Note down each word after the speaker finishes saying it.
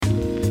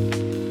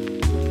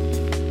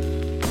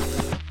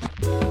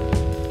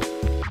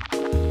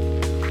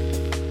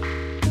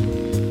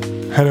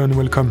Hello and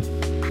welcome.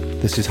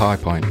 This is High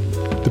Point,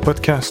 the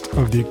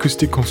podcast of the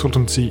acoustic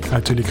consultancy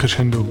Atelier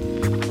Crescendo.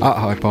 At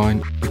High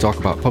Point, we talk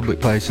about public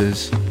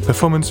places,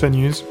 performance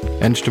venues,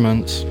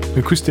 instruments,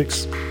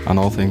 acoustics, and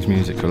all things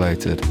music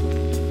related.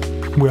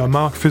 We are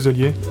Marc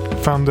Fuselier,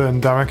 founder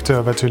and director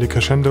of Atelier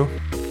Crescendo,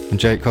 and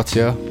Jake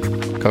Cotier,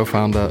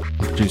 co-founder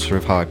and producer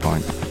of High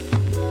Point.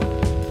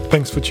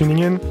 Thanks for tuning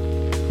in.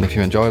 And if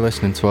you enjoy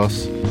listening to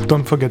us,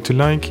 don't forget to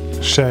like,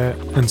 share,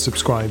 and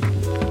subscribe.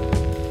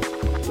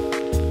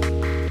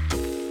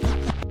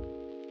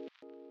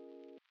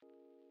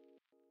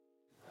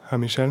 Hi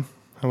Michelle,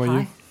 how are you?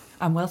 Hi,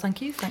 I'm well,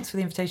 thank you. Thanks for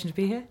the invitation to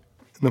be here.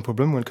 No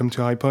problem, welcome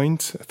to High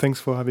Point. Thanks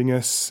for having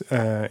us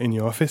in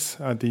your office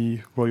at the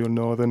Royal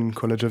Northern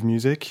College of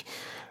Music.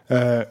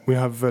 We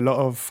have a lot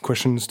of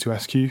questions to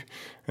ask you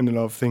and a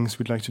lot of things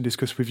we'd like to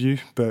discuss with you.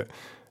 But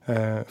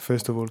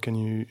first of all, can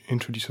you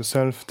introduce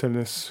yourself, tell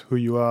us who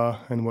you are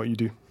and what you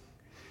do?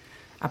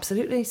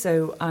 Absolutely.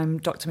 So I'm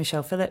Dr.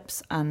 Michelle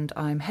Phillips and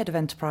I'm Head of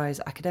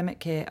Enterprise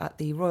Academic here at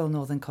the Royal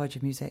Northern College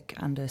of Music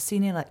and a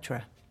Senior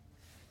Lecturer.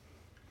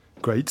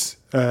 Great.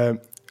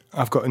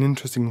 I've got an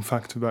interesting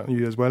fact about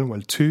you as well.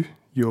 Well, two,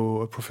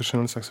 you're a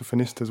professional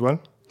saxophonist as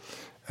well,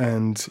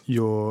 and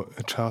you're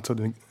a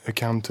chartered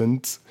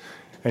accountant,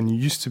 and you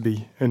used to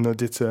be an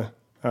auditor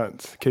at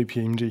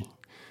KPMG.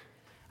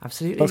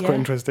 Absolutely, That's quite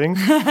interesting.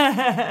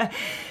 Yeah,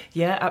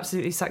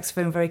 absolutely.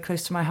 Saxophone very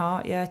close to my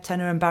heart. Yeah,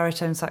 tenor and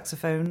baritone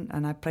saxophone,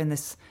 and I play in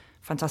this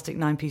fantastic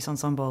 9-piece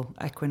ensemble,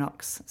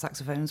 Equinox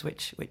saxophones,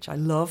 which I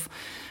love.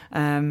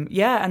 And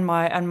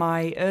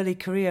my early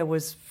career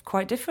was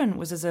quite different.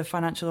 Was as a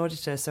financial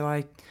auditor. So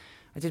I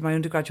did my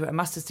undergraduate and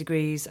master's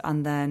degrees,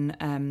 and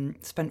then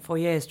spent 4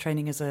 years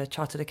training as a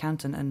chartered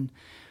accountant and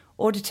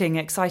auditing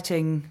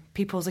exciting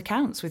people's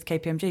accounts with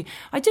KPMG.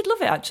 I did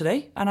love it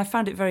actually, and I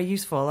found it very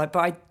useful. But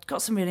I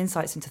got some real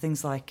insights into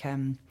things like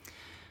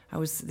I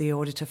was the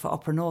auditor for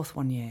Opera North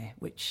 1 year,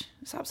 which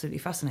was absolutely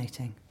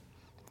fascinating.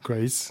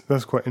 Great,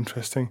 that's quite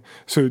interesting.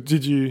 So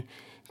did you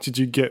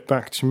get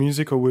back to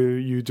music, or were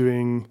you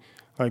doing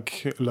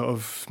like a lot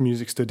of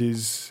music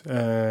studies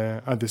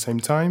at the same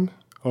time,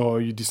 or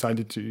you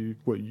decided to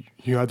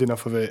you had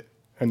enough of it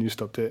and you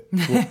stopped it?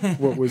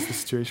 What was the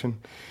situation?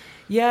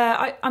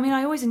 Yeah,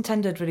 I always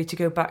intended really to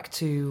go back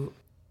to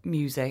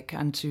music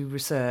and to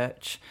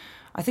research.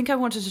 I think I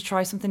wanted to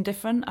try something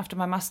different after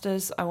my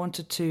master's. I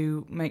wanted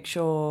to make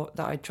sure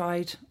that I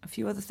tried a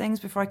few other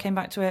things before I came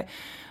back to it.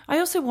 I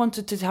also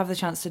wanted to have the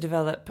chance to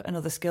develop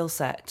another skill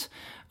set.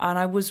 And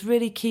I was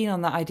really keen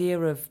on that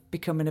idea of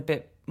becoming a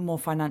bit more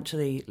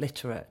financially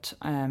literate.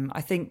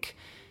 I think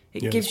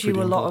it gives you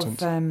a lot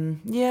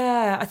important.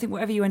 I think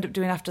whatever you end up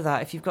doing after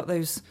that, if you've got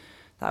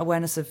that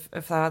awareness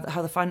of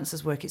how the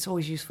finances work, it's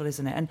always useful,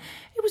 isn't it? And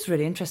it was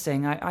really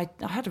interesting. I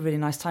had a really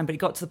nice time, but it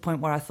got to the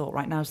point where I thought,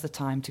 right, now's the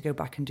time to go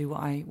back and do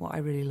what I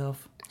really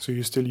love. So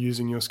you're still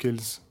using your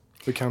skills,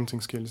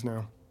 accounting skills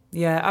now?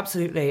 Yeah,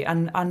 absolutely.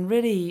 And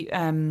really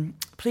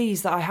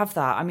pleased that I have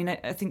that. I mean,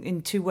 I think in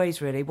two ways,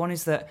 really. One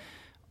is that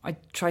I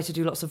try to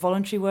do lots of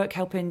voluntary work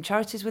helping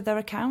charities with their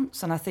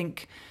accounts, and I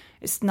think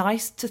it's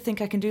nice to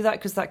think I can do that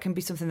because that can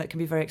be something that can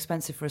be very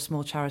expensive for a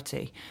small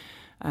charity.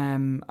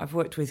 I've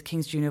worked with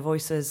King's Junior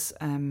Voices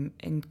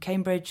in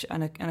Cambridge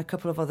and a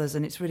couple of others,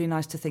 and it's really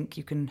nice to think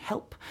you can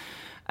help.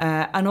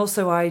 And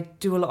also I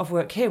do a lot of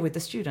work here with the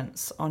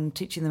students on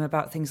teaching them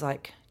about things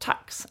like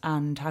tax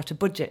and how to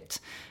budget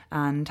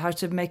and how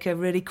to make a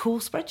really cool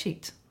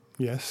spreadsheet.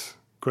 Yes,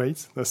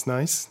 great. That's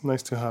nice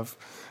to have.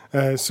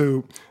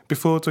 So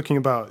before talking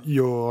about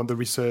the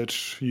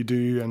research you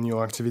do and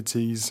your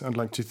activities, I'd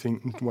like to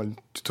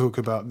talk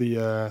about the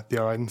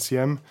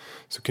RNCM.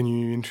 So can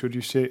you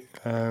introduce it?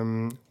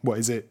 What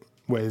is it?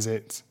 Where is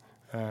it?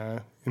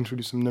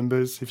 Introduce some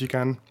numbers if you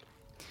can.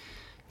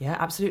 Yeah,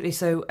 absolutely.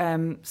 So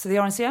the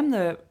RNCM,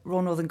 the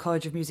Royal Northern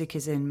College of Music,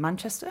 is in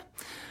Manchester.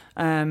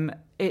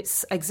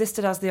 It's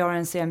existed as the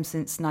RNCM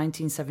since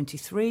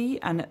 1973,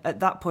 and at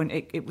that point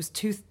it was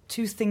two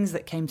things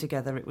that came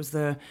together. It was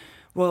the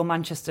Royal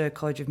Manchester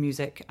College of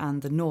Music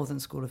and the Northern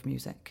School of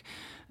Music.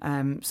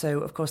 So,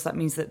 of course, that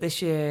means that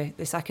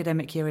this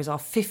academic year is our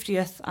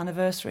 50th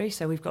anniversary,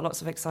 so we've got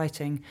lots of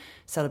exciting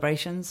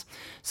celebrations.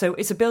 So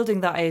it's a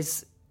building that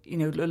is,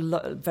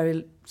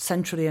 very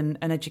centrally an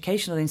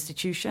educational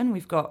institution.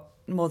 We've got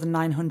more than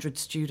 900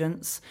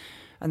 students,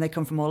 and they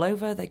come from all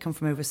over. They come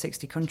from over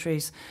 60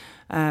 countries.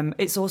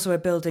 It's also a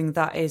building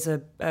that is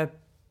a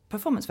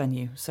performance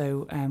venue.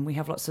 So we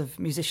have lots of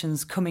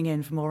musicians coming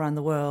in from all around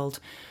the world.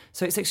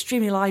 So it's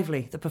extremely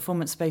lively. The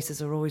performance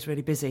spaces are always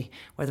really busy,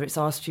 whether it's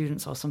our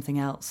students or something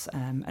else.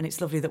 And it's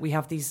lovely that we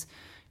have these,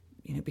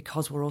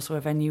 because we're also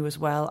a venue as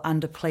well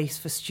and a place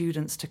for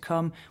students to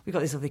come. We've got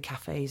these lovely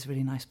cafes,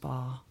 really nice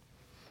bar.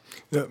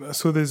 Yeah,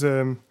 so there's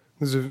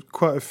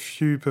quite a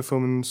few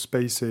performance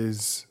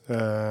spaces.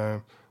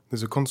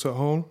 There's a concert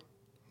hall,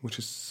 which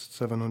is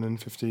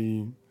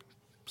 750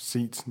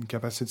 seats in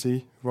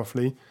capacity,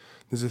 roughly.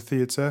 There's a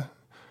theatre,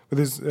 but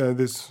there's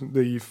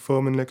the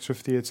Foreman Lecture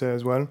Theatre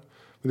as well.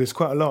 But there's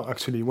quite a lot,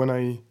 actually. When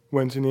I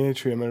went in the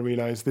atrium, I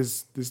realised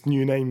there's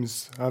new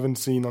names I haven't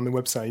seen on the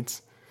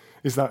website.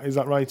 Is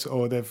that right,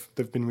 or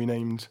they've been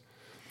renamed?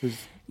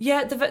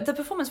 Yeah, the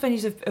performance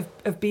venues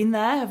have been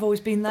there, have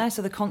always been there.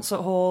 So the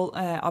concert hall,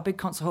 our big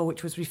concert hall,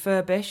 which was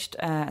refurbished,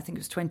 I think it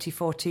was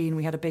 2014,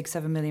 we had a big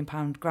 £7 million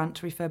grant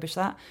to refurbish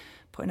that,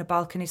 put in a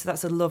balcony, so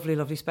that's a lovely,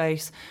 lovely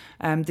space.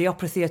 The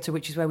Opera Theatre,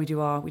 which is where we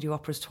do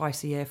operas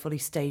twice a year, fully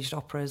staged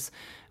operas.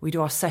 We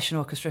do our session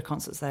orchestra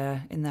concerts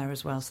in there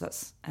as well, so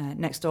that's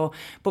next door.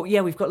 But yeah,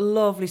 we've got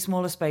lovely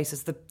smaller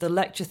spaces. The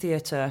lecture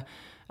theatre,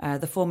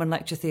 the Foreman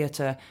Lecture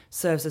Theatre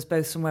serves as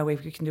both somewhere where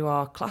we can do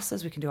our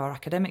classes, we can do our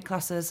academic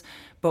classes,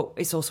 but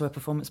it's also a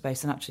performance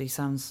space and actually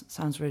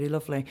sounds really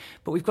lovely.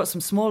 But we've got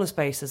some smaller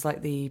spaces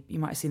like you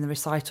might have seen the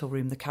recital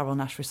room, the Carol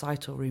Nash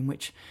recital room,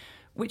 which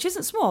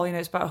isn't small,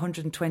 it's about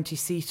 120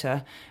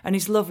 seater and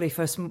it's lovely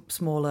for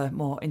smaller,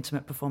 more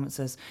intimate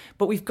performances.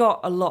 But we've got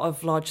a lot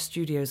of large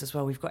studios as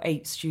well. We've got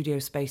 8 studio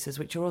spaces,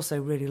 which are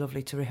also really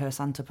lovely to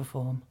rehearse and to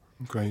perform.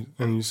 Great.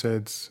 And you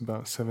said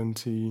about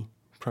 70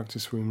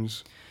 practice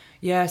rooms.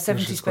 Yeah,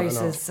 70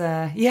 spaces. It's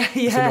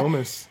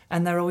enormous.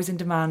 And they're always in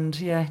demand.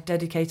 Yeah,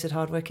 dedicated,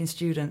 hardworking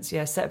students.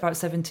 Yeah, set about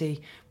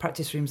 70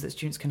 practice rooms that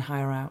students can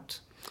hire out.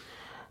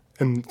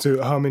 And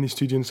so, how many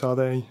students are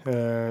they?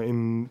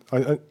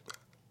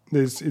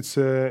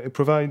 It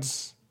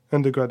provides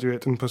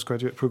undergraduate and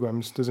postgraduate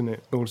programs, doesn't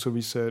it? Also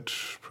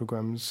research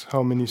programs.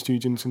 How many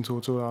students in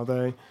total are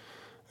there?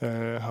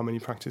 How many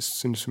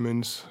practice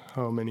instruments?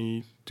 How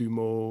many do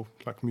more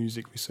like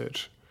music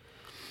research?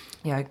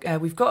 Yeah,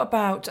 we've got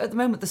about, at the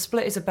moment, the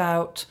split is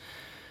about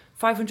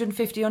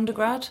 550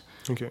 undergrad.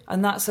 Okay.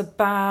 And that's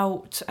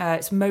about,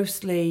 it's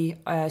mostly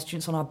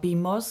students on our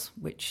BMOS,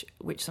 which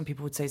some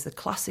people would say is the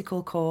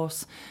classical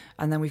course.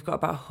 And then we've got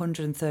about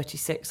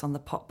 136 on the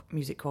pop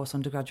music course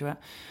undergraduate.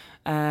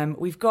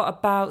 We've got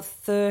about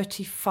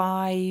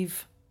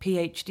 35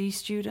 PhD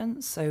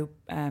students, so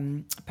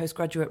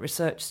postgraduate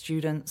research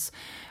students,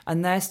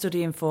 and they're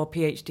studying for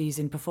PhDs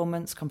in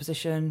performance,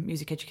 composition,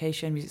 music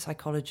education, music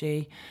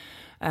psychology.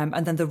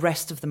 And then the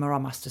rest of them are our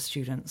master's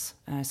students.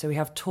 So we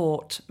have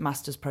taught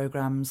master's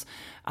programs,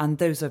 and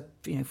those are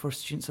for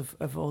students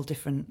of all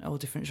different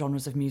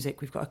genres of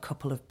music. We've got a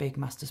couple of big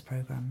master's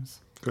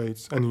programs.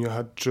 Great. And you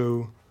had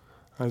Joe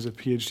as a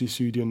PhD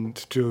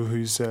student. Joe,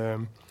 who's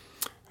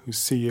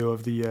CEO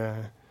of the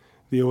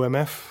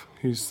OMF,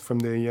 who's from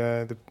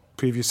the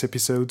previous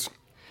episodes.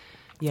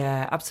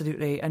 Yeah,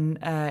 absolutely. And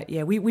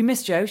we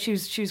missed Jo. She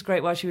was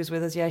great while she was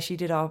with us. Yeah, she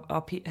did her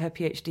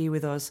PhD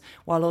with us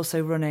while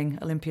also running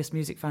Olympias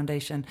Music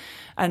Foundation.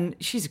 And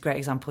she's a great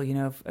example,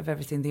 of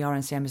everything the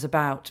RNCM is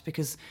about,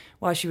 because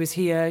while she was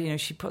here,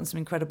 she put on some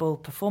incredible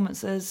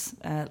performances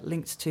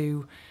linked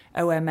to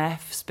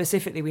OMF.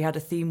 Specifically, we had a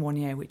theme one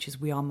year, which is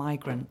We Are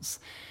Migrants.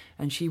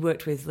 And she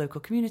worked with local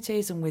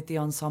communities and with the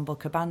ensemble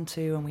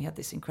Kabantu, and we had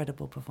this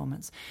incredible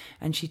performance.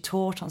 And she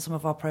taught on some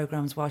of our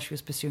programs while she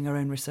was pursuing her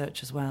own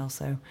research as well.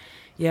 So,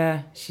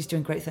 yeah, she's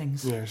doing great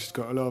things. Yeah, she's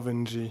got a lot of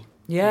energy.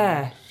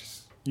 Yeah.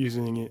 She's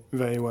using it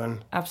very well.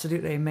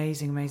 Absolutely.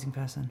 Amazing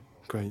person.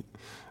 Great.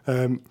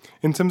 In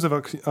terms of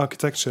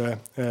architecture,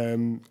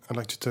 I'd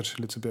like to touch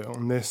a little bit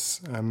on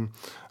this.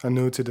 I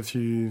noted a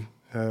few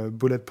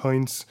bullet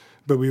points,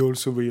 but we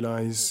also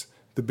realise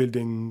the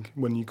building,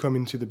 when you come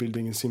into the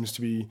building, it seems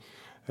to be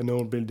an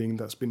old building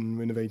that's been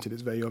renovated.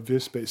 It's very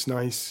obvious, but it's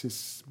nice,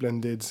 it's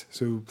blended.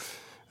 So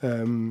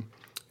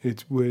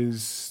it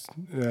was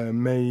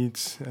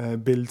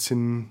built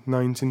in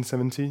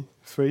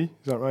 1973, is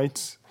that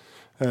right?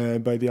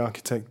 By the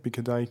architect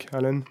Bickerdijk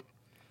Allen.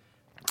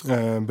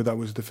 But that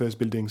was the first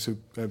building, so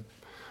I'll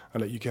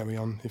let you carry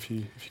on if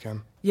you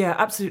can. Yeah,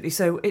 absolutely.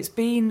 So it's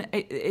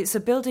a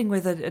building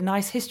with a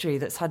nice history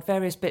that's had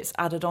various bits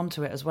added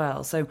onto it as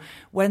well. So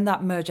when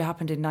that merger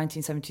happened in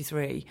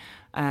 1973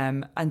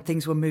 and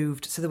things were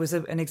moved, so there was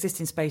an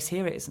existing space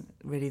here. It isn't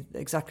really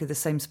exactly the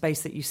same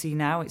space that you see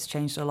now. It's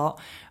changed a lot.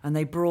 And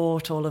they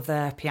brought all of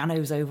their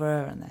pianos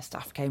over and their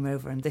staff came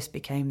over, and this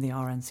became the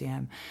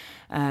RNCM.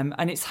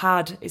 And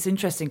it's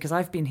interesting because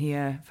I've been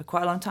here for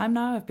quite a long time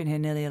now. I've been here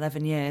nearly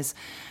 11 years.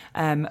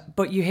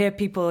 But you hear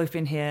people who've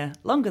been here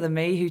longer than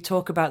me who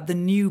talk about the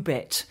new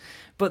bit,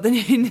 but the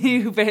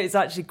new bit is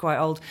actually quite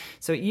old.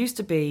 So it used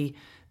to be,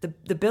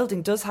 the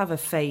building does have a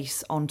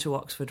face onto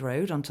Oxford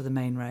Road, onto the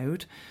main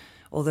road,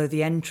 although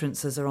the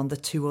entrances are on the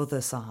two other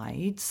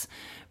sides.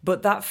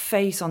 But that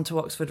face onto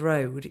Oxford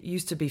Road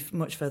used to be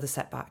much further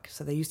set back.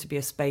 So there used to be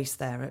a space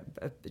there,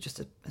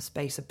 just a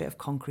space, a bit of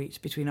concrete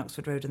between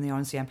Oxford Road and the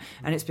RNCM,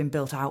 and it's been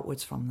built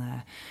outwards from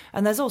there.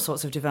 And there's all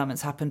sorts of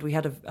developments happened. We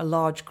had a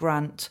large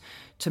grant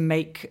to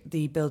make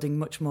the building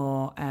much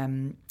more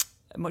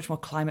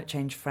climate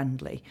change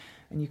friendly.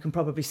 And you can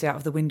probably see out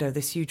of the window,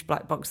 this huge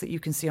black box that you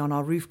can see on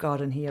our roof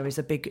garden here is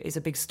a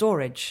big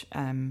storage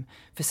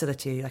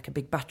facility, like a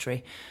big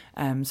battery,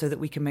 so that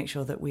we can make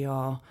sure that we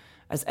are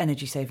as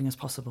energy saving as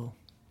possible.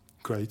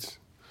 Great.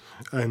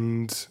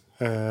 And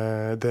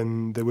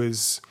then there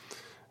was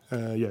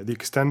the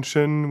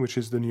extension, which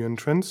is the new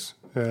entrance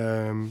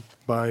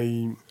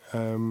by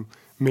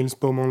Mills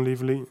Beaumont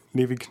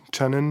Levick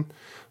Channon,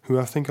 who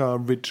I think are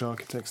rich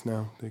architects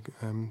now.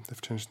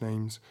 They've changed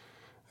names.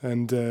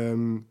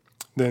 And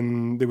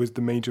then there was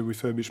the major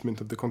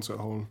refurbishment of the concert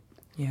hall.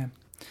 Yeah.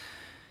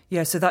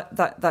 Yeah, so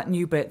that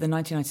new bit, the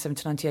 1997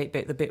 to 98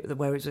 bit, the bit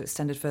where it was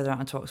extended further out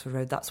onto Oxford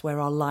Road, that's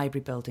where our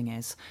library building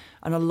is.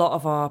 And a lot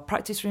of our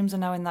practice rooms are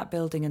now in that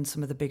building and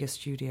some of the bigger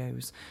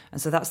studios. And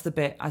so that's the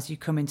bit as you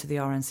come into the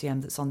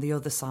RNCM that's on the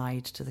other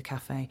side to the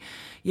cafe.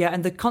 Yeah,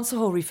 and the concert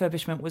hall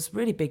refurbishment was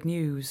really big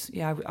news.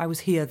 Yeah, I was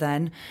here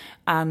then,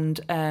 and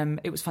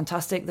it was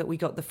fantastic that we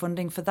got the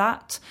funding for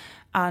that.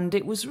 And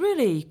it was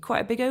really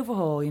quite a big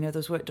overhaul. You know, there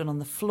was work done on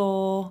the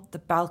floor, the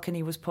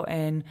balcony was put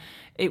in.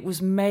 It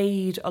was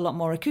made a lot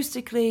more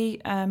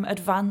acoustically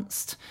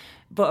advanced.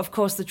 But of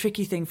course, the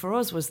tricky thing for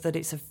us was that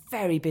it's a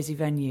very busy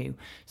venue.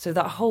 So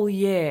that whole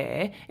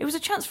year, it was a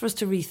chance for us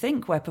to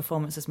rethink where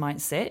performances might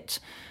sit.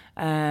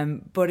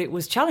 But it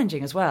was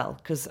challenging as well,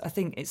 because I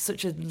think it's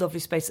such a lovely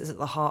space that's at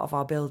the heart of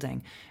our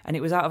building. And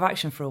it was out of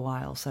action for a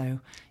while. So,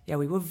 yeah,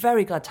 we were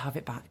very glad to have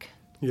it back.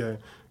 Yeah,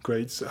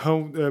 great. So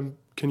how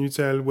can you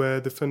tell where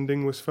the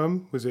funding was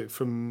from? Was it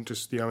from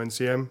just the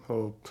RNCM,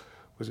 or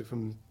was it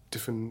from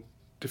different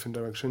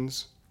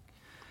directions?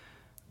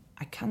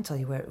 I can tell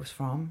you where it was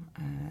from.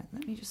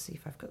 Let me just see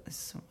if I've got this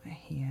somewhere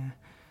here.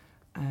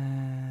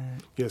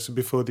 Yeah, so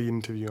before the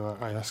interview,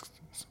 I asked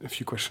a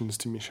few questions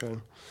to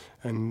Michelle,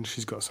 and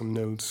she's got some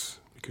notes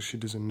because she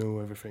doesn't know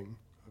everything.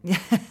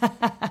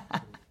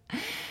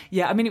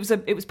 Yeah, I mean, it was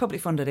publicly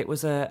funded. It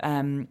was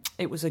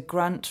a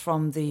grant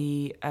from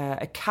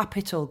a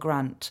capital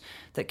grant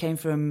that came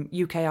from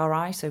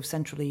UKRI, so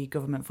centrally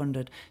government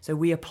funded. So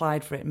we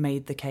applied for it and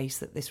made the case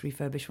that this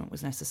refurbishment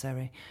was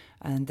necessary,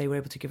 and they were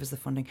able to give us the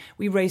funding.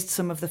 We raised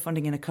some of the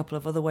funding in a couple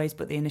of other ways,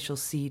 but the initial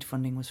seed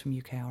funding was from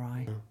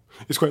UKRI. Yeah.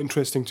 It's quite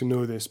interesting to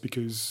know this,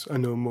 because I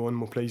know more and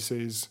more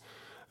places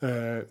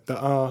that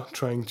are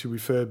trying to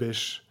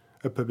refurbish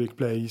a public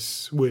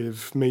place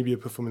with maybe a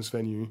performance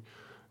venue.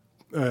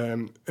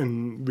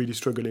 And really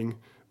struggling,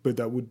 but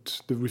the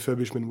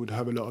refurbishment would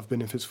have a lot of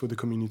benefits for the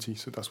community.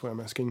 So that's why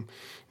I'm asking.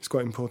 It's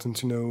quite important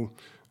to know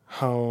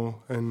how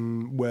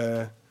and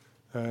where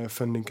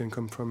funding can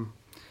come from.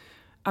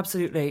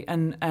 Absolutely,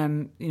 and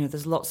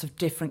there's lots of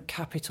different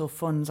capital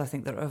funds, I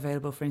think, that are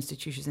available for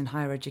institutions in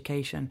higher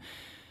education,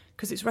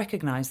 because it's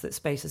recognised that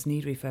spaces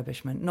need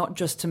refurbishment, not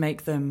just to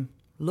make them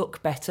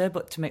look better,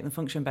 but to make them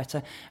function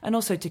better, and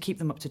also to keep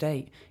them up to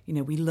date. You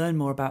know, we learn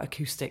more about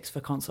acoustics for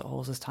concert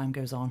halls as time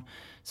goes on.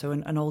 So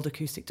an old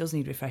acoustic does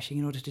need refreshing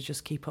in order to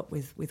just keep up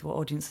with what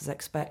audiences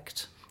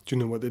expect. Do you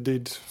know what they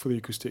did for the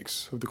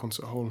acoustics of the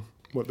concert hall?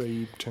 What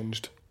they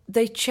changed?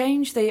 They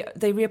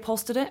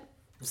reupholstered it.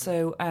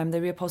 So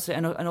they reupholstered it,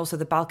 and also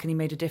the balcony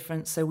made a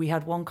difference. So we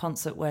had one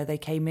concert where they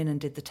came in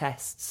and did the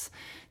tests.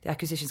 The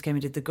acousticians came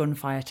and did the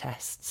gunfire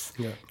tests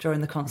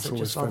during the concert,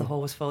 just while the hall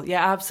was full.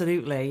 Yeah,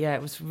 absolutely. Yeah,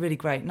 it was really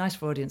great. Nice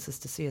for audiences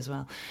to see as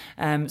well.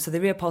 So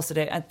they reupholstered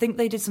it. I think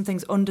they did some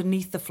things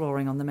underneath the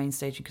flooring on the main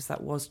stage, because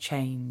that was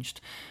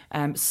changed.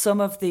 Some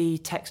of the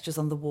textures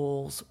on the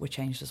walls were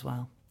changed as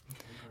well.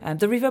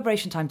 The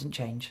reverberation time didn't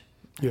change.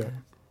 Yeah.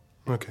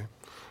 Okay.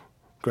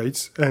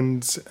 Great.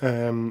 And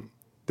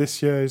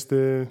this year is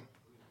the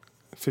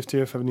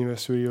 50th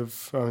anniversary of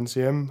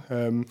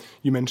RNCM.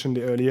 You mentioned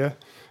it earlier.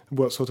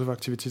 What sort of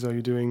activities are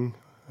you doing,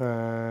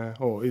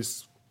 or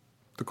is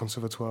the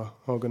Conservatoire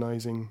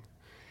organising?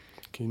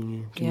 Can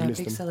you list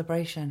big them?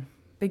 Celebration,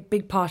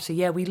 big party.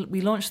 Yeah, we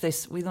launched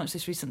this. We launched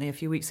this recently, a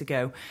few weeks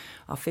ago,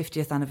 our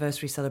 50th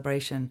anniversary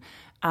celebration,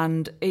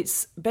 and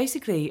it's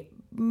basically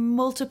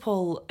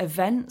multiple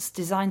events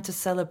designed to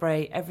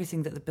celebrate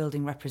everything that the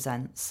building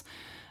represents.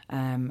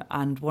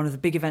 And one of the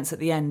big events at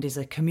the end is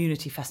a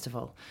community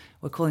festival.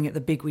 We're calling it the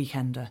Big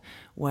Weekender,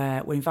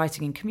 where we're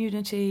inviting in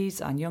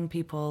communities and young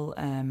people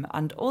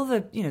and all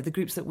the the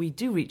groups that we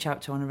do reach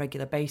out to on a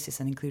regular basis,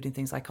 and including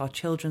things like our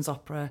children's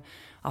opera,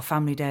 our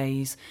family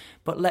days,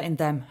 but letting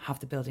them have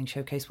the building,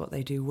 showcase what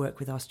they do, work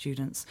with our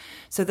students.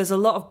 So there's a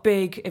lot of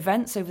big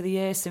events over the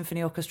year: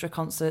 symphony orchestra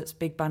concerts,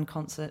 big band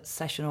concerts,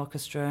 session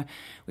orchestra.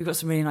 We've got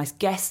some really nice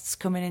guests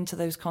coming into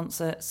those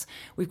concerts.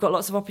 We've got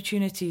lots of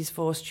opportunities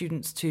for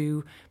students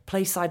to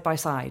play side by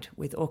side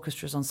with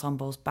orchestras,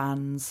 ensembles,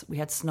 bands. We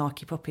had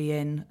Snarky Puppy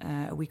in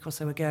a week or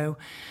so ago.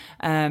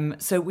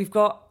 So we've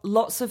got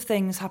lots of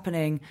things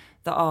happening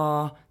that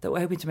we're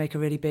hoping to make a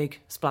really big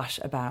splash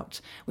about.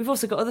 We've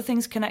also got other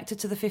things connected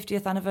to the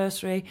 50th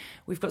anniversary.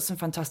 We've got some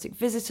fantastic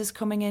visitors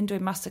coming in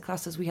doing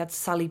masterclasses. We had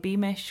Sally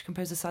Beamish,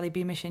 composer Sally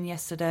Beamish, in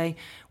yesterday,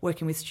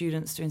 working with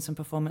students doing some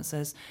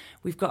performances.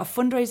 We've got a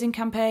fundraising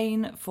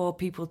campaign for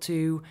people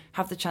to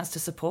have the chance to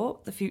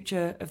support the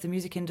future of the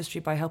music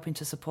industry by helping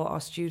to support our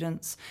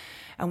students.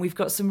 And we've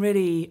got a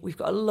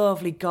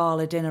lovely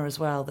gala dinner as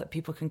well, that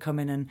people can come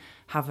in and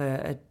have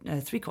a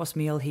 3-course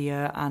meal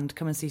here and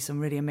come and see some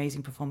really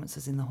amazing performances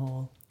in the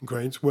hall.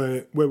 Great.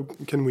 Where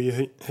can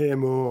we hear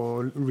more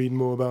or read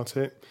more about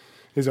it?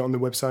 Is it on the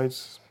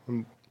website?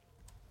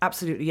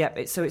 Absolutely, yeah.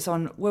 It's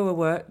on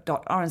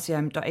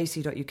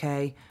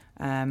www.rncm.ac.uk,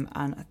 and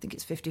I think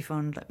it's 50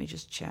 Fund. Let me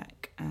just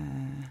check.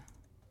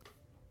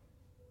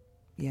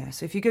 Yeah,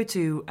 so if you go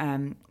to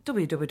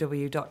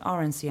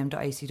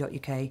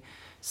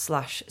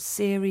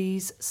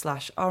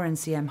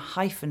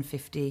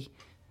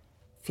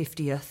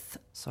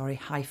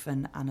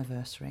www.rncm.ac.uk/series/RNCM-50th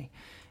anniversary,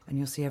 and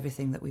you'll see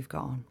everything that we've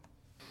got on.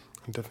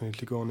 I'll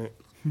definitely go on it.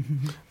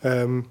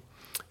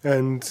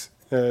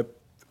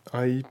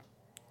 I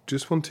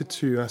just wanted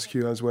to ask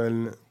you as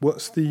well,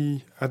 what's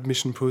the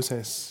admission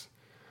process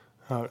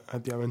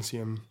at the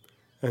RNCM,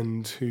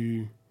 and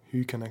who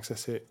can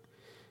access it?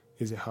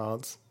 Is it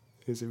hard?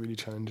 Is it really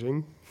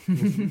challenging?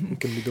 It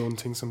can be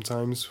daunting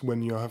sometimes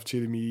when you have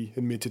to be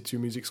admitted to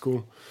music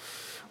school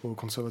or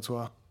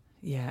conservatoire.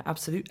 Yeah,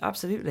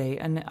 absolutely.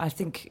 And I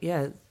think,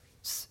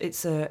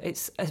 it's a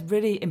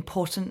really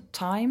important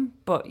time,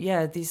 but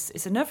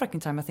it's a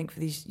nerve-wracking time, I think,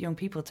 for these young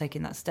people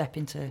taking that step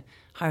into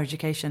higher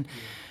education.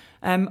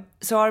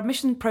 So our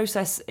admission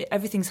process,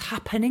 everything's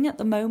happening at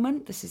the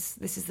moment. This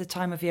is the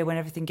time of year when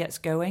everything gets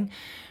going.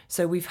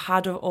 So we've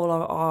had all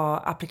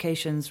our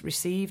applications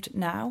received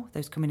now.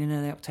 Those coming in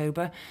early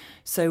October.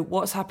 So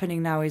what's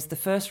happening now is the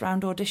first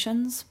round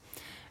auditions,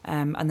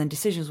 and then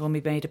decisions will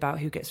be made about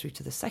who gets through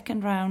to the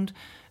second round.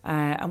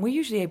 And we're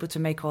usually able to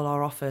make all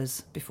our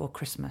offers before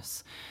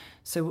Christmas.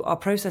 So our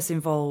process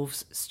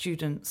involves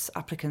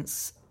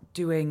applicants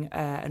doing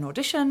an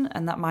audition,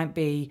 and that might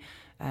be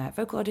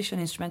vocal audition,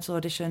 instrumental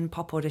audition,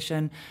 pop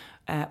audition,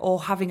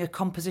 or having a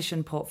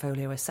composition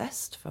portfolio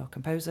assessed for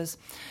composers.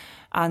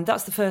 And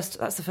that's the first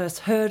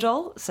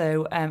hurdle.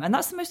 So, and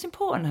that's the most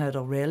important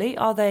hurdle, really.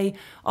 Are they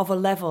of a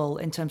level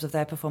in terms of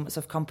their performance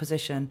of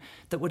composition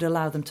that would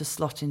allow them to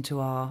slot into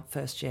our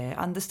first year?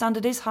 And the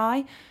standard is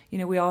high.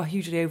 We are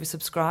hugely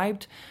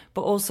oversubscribed,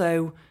 but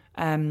also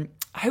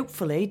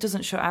hopefully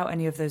doesn't shut out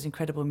any of those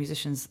incredible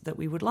musicians that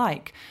we would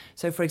like.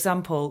 So, for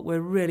example, we're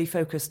really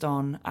focused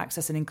on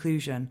access and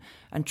inclusion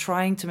and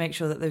trying to make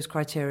sure that those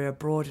criteria are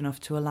broad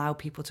enough to allow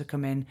people to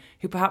come in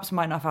who perhaps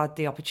might not have had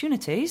the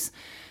opportunities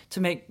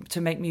to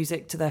make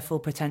music to their full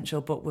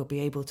potential, but will be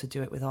able to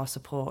do it with our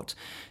support.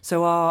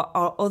 So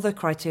our other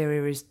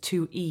criteria is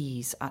 2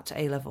 E's at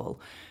A level.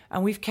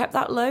 And we've kept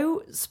that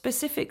low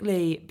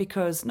specifically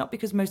not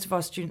because most of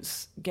our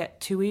students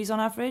get 2 E's on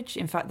average.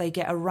 In fact, they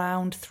get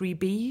around 3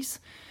 B's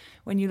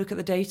when you look at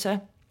the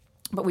data.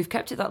 But we've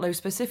kept it that low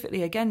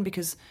specifically, again,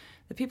 because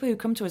the people who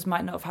come to us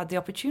might not have had the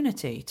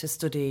opportunity to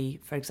study,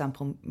 for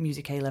example,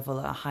 music A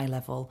level at a high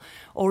level,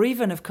 or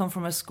even have come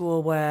from a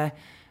school where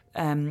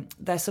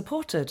they're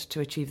supported to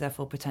achieve their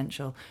full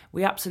potential.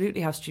 We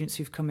absolutely have students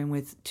who've come in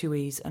with 2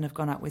 E's and have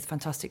gone out with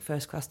fantastic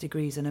first-class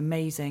degrees and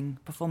amazing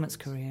performance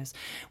careers.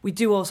 We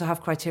do also have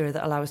criteria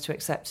that allow us to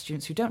accept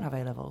students who don't have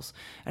A-levels,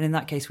 and in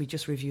that case we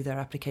just review their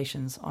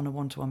applications on a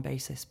one-to-one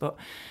basis. But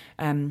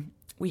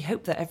we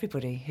hope that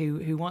everybody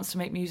who wants to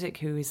make music,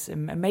 who is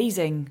an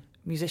amazing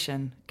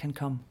musician, can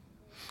come.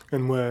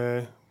 And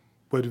where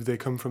do they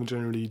come from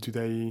generally? Did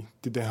they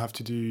have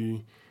to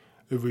do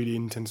a really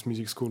intense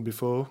music school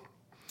before?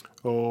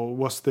 Or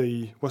what's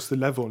the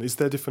level? Is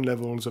there different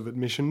levels of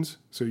admissions?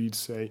 So you'd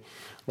say,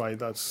 right,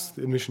 that's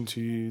admission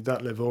to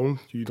that level.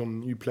 You've got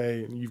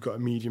a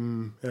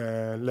medium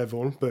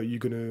level, but you're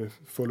going to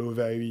follow a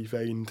very,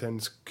 very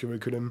intense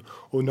curriculum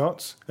or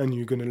not, and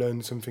you're going to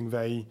learn something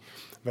very,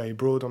 very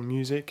broad on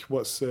music.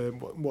 What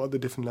are the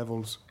different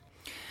levels?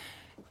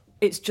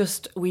 It's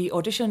just we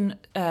audition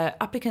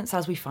applicants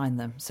as we find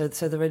them. So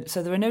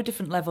there are no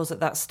different levels at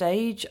that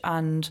stage,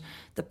 and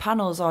the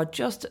panels are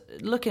just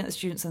looking at the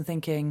students and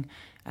thinking,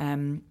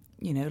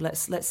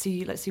 let's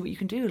see what you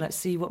can do. Let's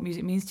see what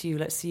music means to you.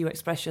 Let's see you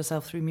express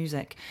yourself through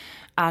music.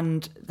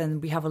 And then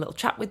we have a little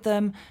chat with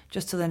them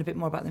just to learn a bit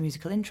more about their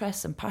musical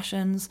interests and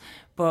passions.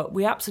 But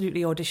we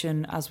absolutely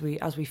audition as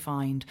we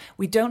find.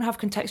 We don't have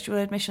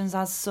contextual admissions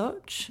as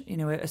such,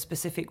 a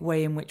specific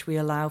way in which we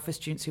allow for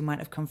students who might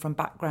have come from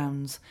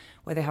backgrounds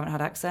where they haven't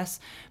had access.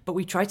 But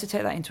we try to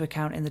take that into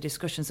account in the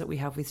discussions that we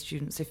have with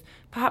students. If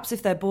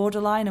they're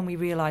borderline and we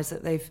realise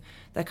that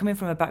they're coming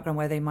from a background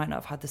where they might not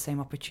have had the same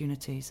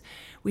opportunities.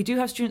 We do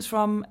have students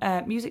from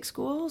music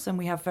schools, and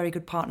we have very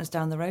good partners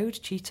down the road,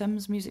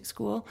 Chetham's Music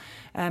School.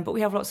 But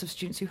we have lots of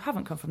students who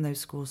haven't come from those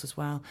schools as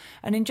well.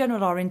 And in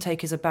general, our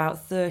intake is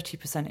about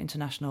 30%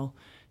 international,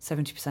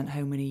 70%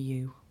 home and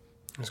EU.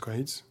 That's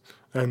great.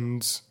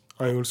 And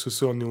I also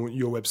saw on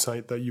your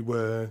website that you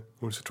were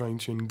also trying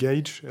to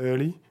engage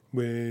early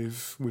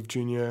with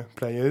junior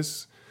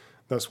players.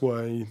 That's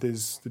why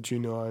there's the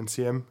junior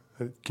RNCM.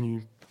 Can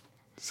you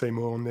say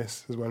more on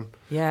this as well?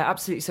 Yeah,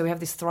 absolutely. So we have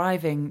this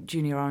thriving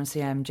junior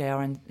RNCM,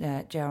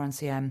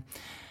 JRNCM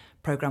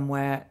programme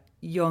where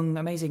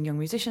amazing young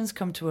musicians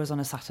come to us on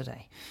a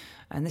Saturday.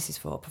 And this is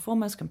for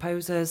performers,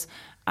 composers,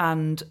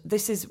 and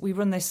we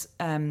run this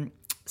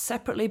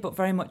separately, but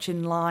very much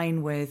in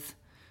line with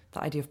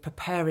the idea of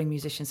preparing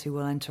musicians who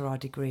will enter our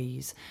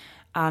degrees.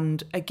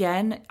 And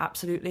again,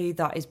 absolutely,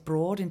 that is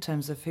broad in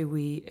terms of who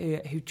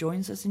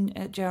joins us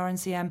at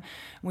JRNCM. And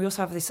we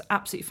also have this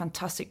absolutely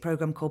fantastic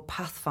programme called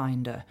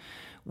Pathfinder,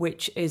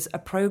 which is a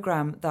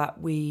program that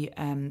we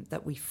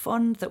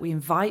fund, that we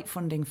invite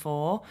funding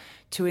for,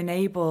 to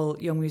enable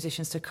young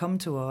musicians to come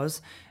to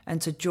us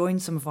and to join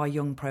some of our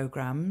young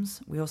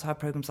programs. We also have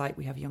programs like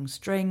we have young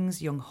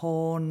strings, young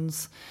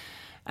horns,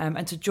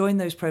 and to join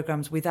those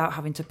programs without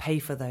having to pay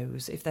for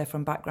those if they're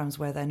from backgrounds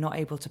where they're not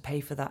able to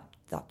pay for that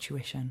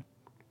tuition.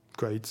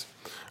 Great.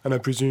 And I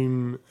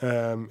presume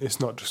it's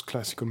not just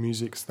classical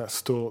music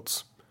that's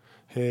taught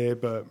here,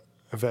 but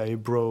a very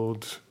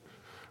broad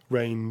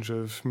range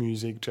of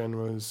music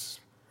genres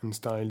and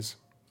styles.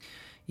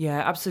 Yeah,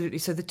 absolutely.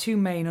 So the two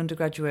main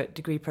undergraduate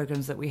degree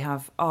programs that we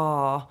have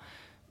are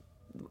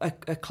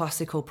a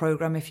classical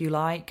program, if you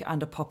like,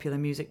 and a popular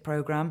music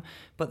program,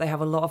 but they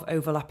have a lot of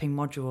overlapping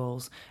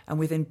modules. And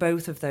within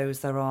both of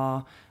those, there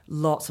are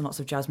lots and lots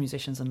of jazz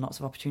musicians and lots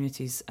of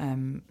opportunities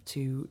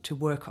to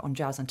work on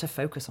jazz and to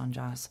focus on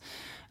jazz.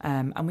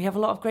 And we have a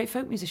lot of great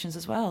folk musicians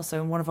as well.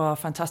 So one of our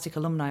fantastic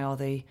alumni are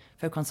the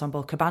folk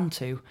ensemble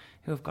Kabantu,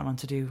 who have gone on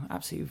to do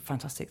absolutely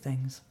fantastic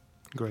things.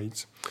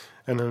 Great.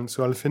 And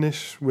so I'll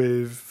finish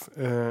with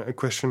a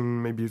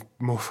question maybe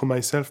more for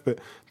myself, but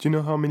do you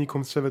know how many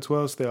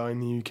conservatoires there are in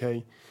the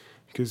UK?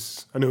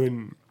 Because I know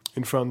in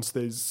France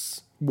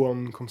there's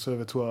one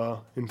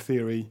conservatoire in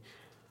theory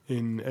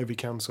in every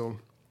council.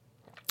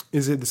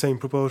 Is it the same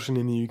proportion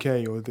in the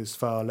UK or there's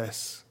far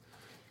less?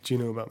 Do you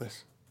know about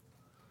this?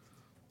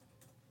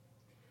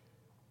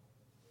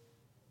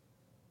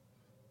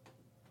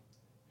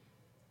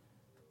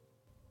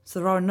 So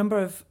there are a number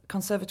of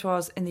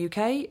conservatoires in the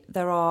UK.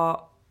 There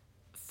are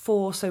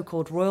 4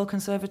 so-called Royal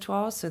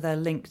Conservatoires, so they're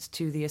linked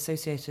to the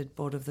Associated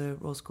Board of the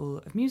Royal School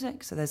of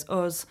Music. So there's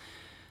us,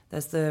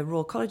 there's the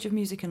Royal College of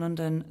Music in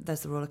London,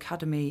 there's the Royal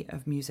Academy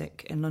of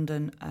Music in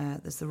London,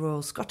 there's the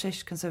Royal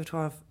Scottish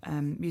Conservatoire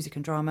of Music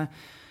and Drama.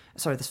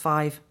 Sorry, there's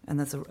 5, and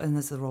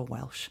there's the Royal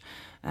Welsh.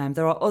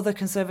 There are other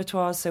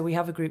conservatoires, so we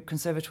have a group,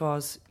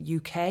 Conservatoires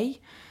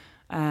UK,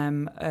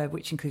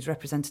 which includes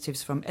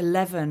representatives from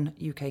 11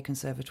 UK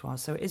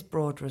conservatoires, so it is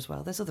broader as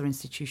well. There's other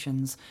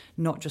institutions,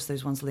 not just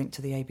those ones linked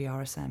to the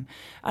ABRSM.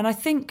 And I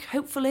think,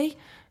 hopefully,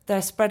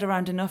 they're spread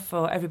around enough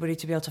for everybody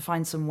to be able to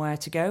find somewhere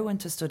to go and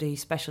to study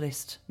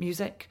specialist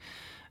music,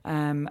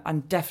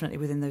 and definitely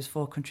within those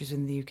 4 countries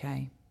in the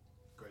UK.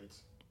 Great.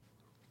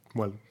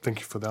 Well, thank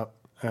you for that.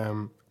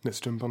 Let's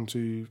jump on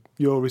to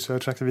your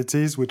research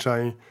activities, which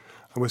I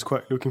was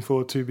quite looking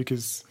forward to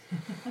because...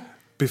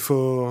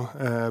 Before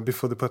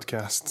the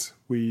podcast,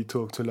 we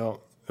talked a lot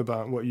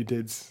about what you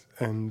did,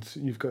 and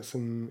you've got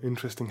some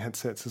interesting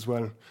headsets as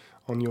well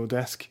on your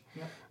desk,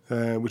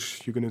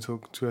 which you're going to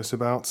talk to us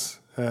about.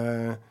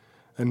 And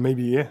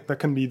maybe that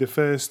can be the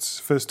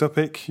first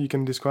topic you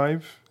can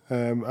describe.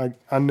 I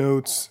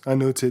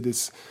noted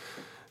is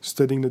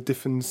studying the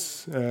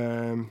difference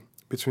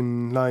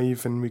between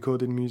live and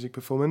recorded music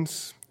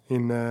performance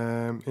in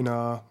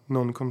our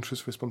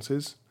non-conscious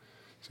responses.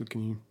 So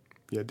can you?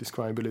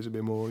 Describe a little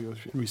bit more your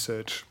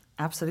research.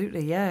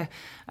 Absolutely, yeah.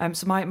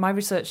 So my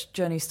research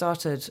journey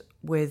started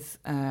with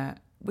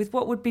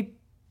what would be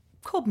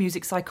called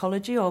music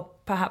psychology, or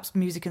perhaps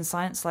music and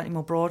science, slightly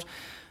more broad.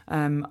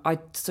 I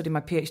studied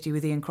my PhD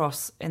with Ian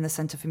Cross in the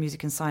Centre for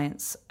Music and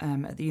Science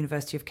at the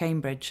University of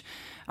Cambridge.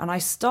 And I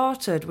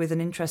started with an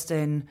interest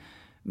in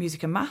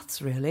music and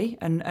maths, really,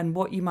 and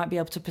what you might be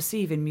able to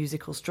perceive in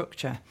musical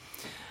structure.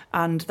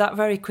 And that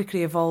very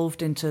quickly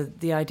evolved into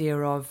the idea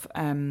of...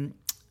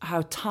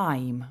 how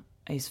time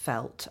is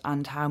felt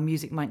and how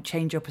music might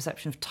change your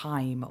perception of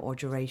time or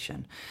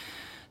duration.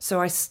 So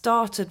I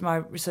started my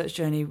research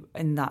journey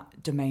in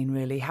that domain,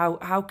 really.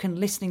 How can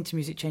listening to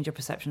music change your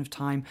perception of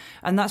time?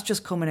 And that's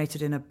just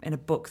culminated in a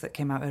book that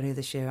came out earlier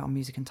this year on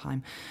music and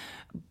time.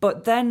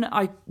 But then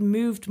I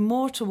moved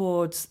more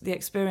towards the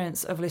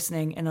experience of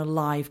listening in a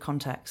live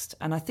context.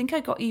 And I think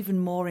I got even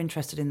more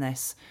interested in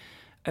this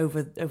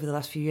over the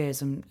last few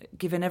years, and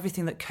given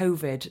everything that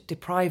COVID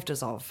deprived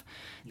us of,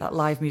 that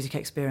live music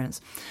experience.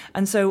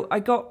 And so I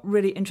got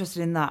really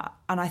interested in that,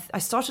 and I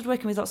started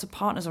working with lots of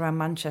partners around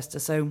Manchester.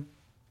 So,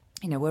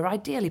 we're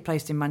ideally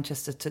placed in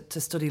Manchester to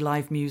study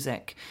live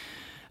music.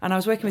 And I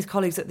was working with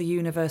colleagues at the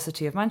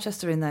University of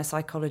Manchester in their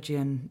psychology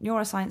and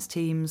neuroscience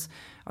teams.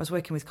 I was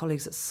working with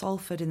colleagues at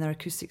Salford in their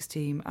acoustics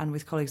team, and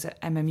with colleagues at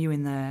MMU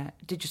in their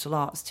digital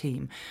arts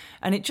team.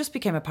 And it just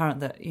became apparent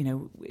that,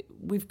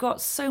 we've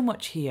got so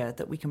much here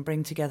that we can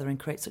bring together and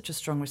create such a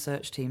strong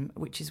research team,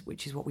 which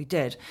is what we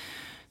did.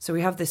 So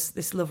we have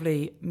this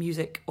lovely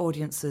music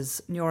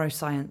audiences,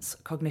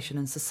 neuroscience, cognition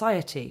and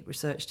society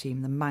research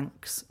team, the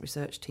Manx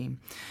research team.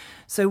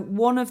 So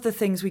one of the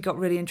things we got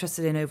really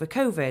interested in over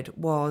COVID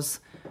was,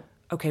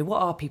 okay,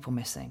 what are people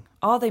missing?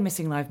 Are they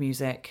missing live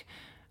music?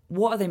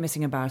 What are they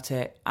missing about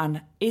it?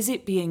 And is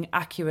it being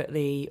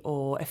accurately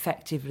or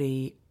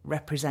effectively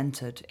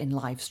represented in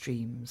live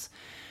streams?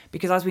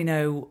 Because as we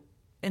know,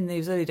 in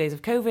those early days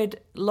of COVID,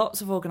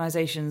 lots of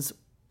organisations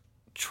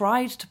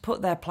tried to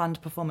put their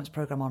planned performance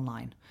programme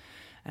online,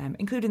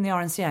 including the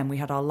RNCM. We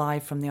had our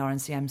Live from the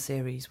RNCM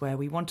series where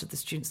we wanted the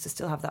students to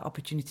still have that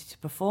opportunity to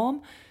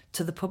perform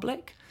to the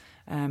public.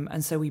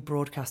 And so we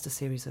broadcast a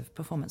series of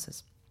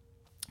performances.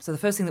 So the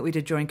first thing that we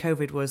did during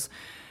COVID was,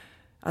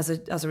 as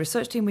a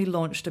research team, we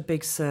launched a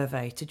big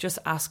survey to just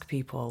ask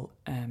people,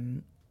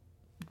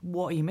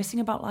 what are you missing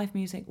about live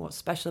music? What's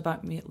special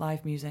about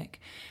live music?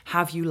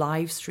 Have you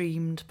live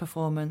streamed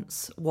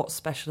performance? What's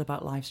special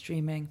about live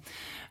streaming?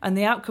 And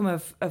the outcome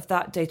of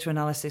that data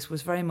analysis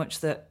was very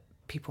much that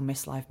people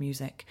miss live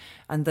music,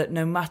 and that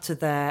no matter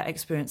their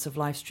experience of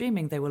live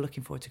streaming, they were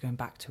looking forward to going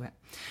back to it.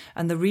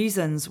 And the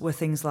reasons were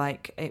things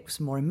like it was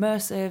more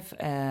immersive,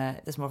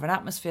 there's more of an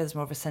atmosphere, there's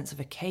more of a sense of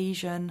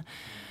occasion.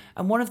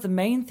 And one of the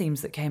main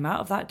themes that came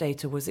out of that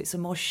data was it's a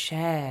more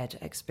shared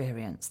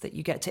experience, that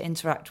you get to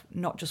interact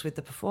not just with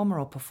the performer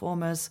or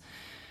performers,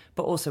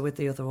 but also with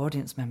the other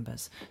audience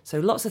members. So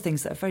lots of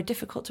things that are very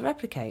difficult to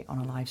replicate on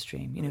a live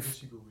stream. You know,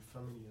 you go with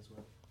family as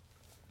well.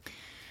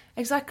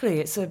 Exactly.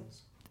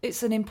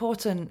 It's an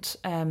important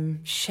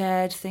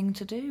shared thing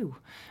to do.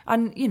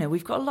 And, you know,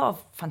 we've got a lot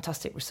of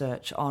fantastic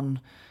research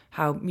on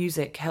how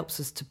music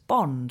helps us to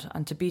bond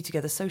and to be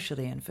together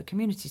socially, and for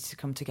communities to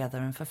come together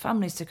and for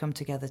families to come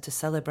together to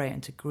celebrate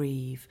and to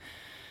grieve.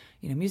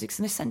 You know, music's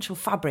an essential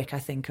fabric, I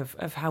think,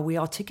 of how we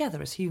are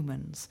together as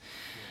humans.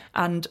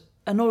 And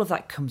all of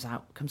that comes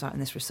out in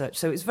this research.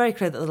 So it's very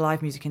clear that the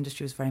live music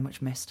industry was very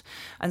much missed.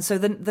 And so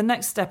the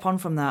next step on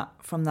from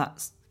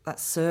that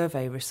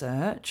survey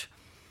research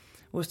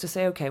was to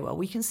say, okay, well,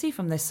 we can see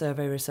from this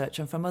survey research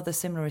and from other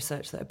similar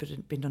research that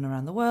have been done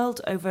around the world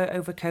over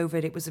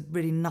COVID, it was a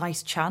really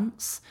nice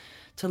chance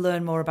to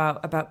learn more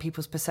about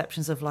people's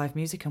perceptions of live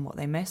music and what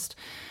they missed.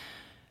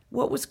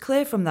 What was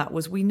clear from that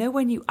was, we know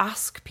when you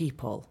ask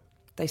people,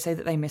 they say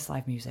that they miss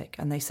live music,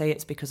 and they say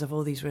it's because of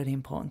all these really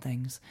important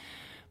things.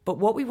 But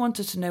what we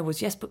wanted to know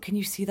was, yes, but can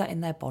you see that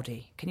in their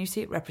body? Can you see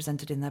it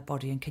represented in their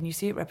body? And can you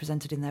see it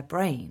represented in their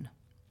brain?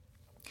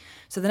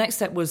 So the next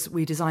step was,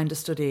 we designed a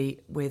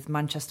study with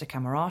Manchester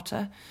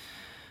Camerata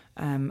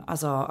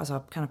as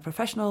our kind of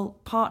professional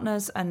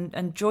partners,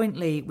 and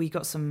jointly we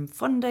got some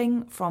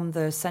funding from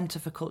the Centre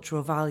for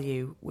Cultural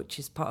Value, which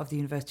is part of the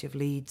University of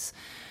Leeds,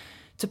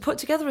 to put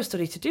together a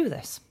study to do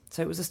this.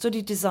 So it was a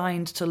study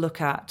designed to look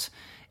at,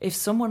 if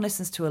someone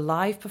listens to a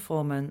live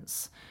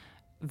performance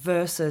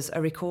versus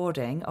a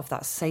recording of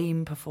that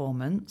same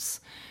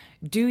performance,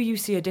 do you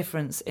see a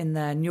difference in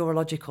their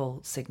neurological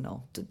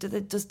signal?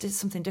 Does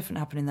something different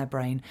happen in their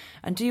brain?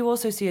 And do you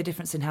also see a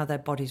difference in how their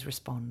bodies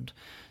respond?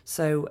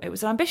 So it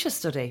was an ambitious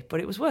study, but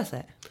it was worth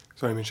it.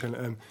 Sorry,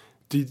 Michelle.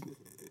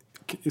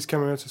 Is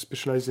Camerata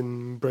specialised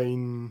in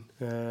brain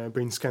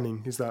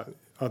scanning?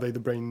 Are they the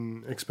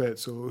brain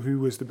experts, or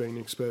who was the brain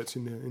experts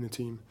in the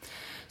team?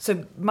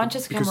 So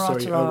Manchester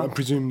Camerata I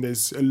presume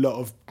there's a lot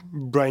of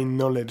brain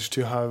knowledge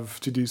to have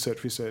to do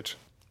such research.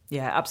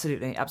 Yeah,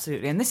 absolutely.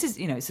 And this is,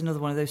 it's another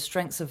one of those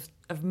strengths of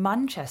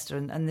Manchester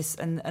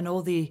and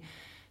all the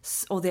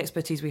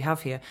expertise we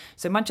have here.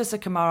 So Manchester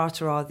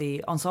Camerata are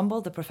the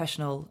ensemble, the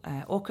professional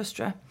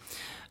orchestra,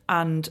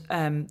 and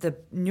the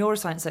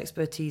neuroscience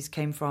expertise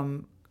came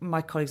from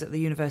my colleagues at the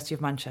University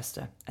of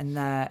Manchester and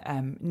their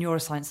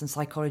neuroscience and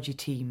psychology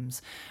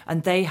teams,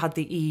 and they had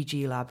the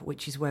EEG lab,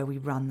 which is where we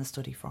ran the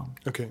study from.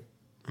 Okay,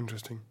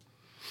 interesting.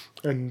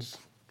 And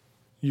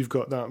you've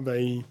got that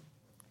very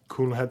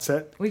cool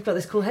headset. We've got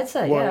this cool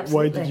headset.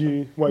 Why did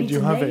you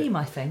have it?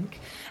 I think.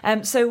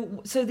 So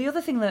the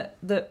other thing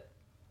that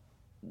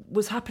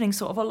was happening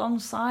sort of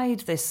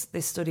alongside this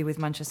study with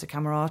Manchester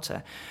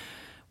Camerata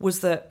was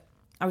that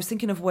I was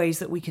thinking of ways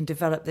that we can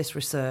develop this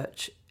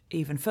research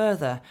even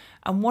further.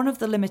 And one of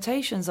the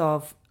limitations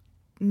of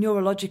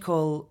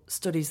neurological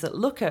studies that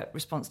look at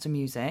response to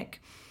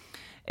music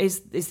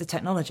is the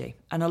technology.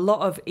 And a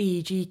lot of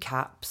EEG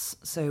caps,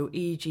 so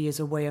EEG is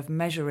a way of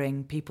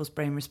measuring people's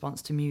brain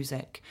response to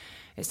music.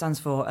 It stands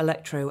for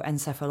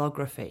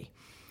electroencephalography.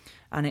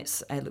 And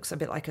it looks a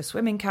bit like a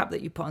swimming cap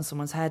that you put on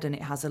someone's head, and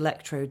it has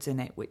electrodes in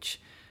it, which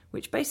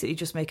basically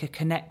just make a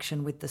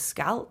connection with the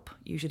scalp.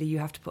 Usually you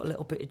have to put a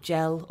little bit of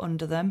gel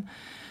under them.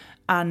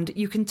 And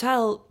you can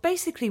tell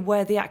basically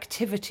where the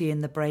activity in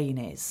the brain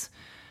is.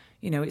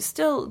 It's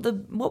still,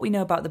 what we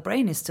know about the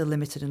brain is still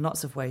limited in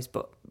lots of ways,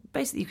 but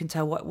basically you can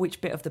tell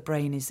which bit of the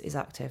brain is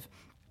active.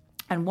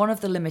 And one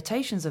of the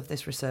limitations of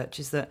this research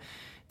is that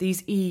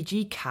these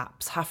EEG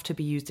caps have to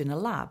be used in a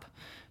lab,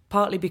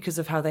 partly because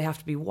of how they have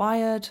to be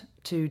wired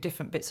to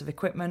different bits of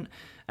equipment,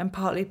 and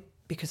partly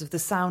because of the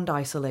sound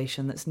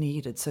isolation that's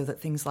needed so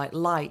that things like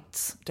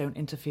lights don't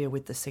interfere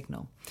with the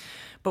signal.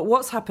 But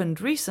what's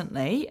happened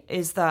recently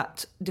is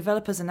that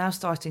developers are now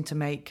starting to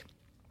make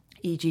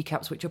EEG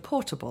caps which are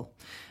portable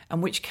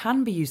and which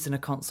can be used in a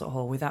concert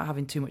hall without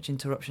having too much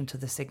interruption to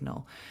the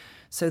signal.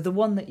 So the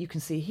one that you can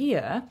see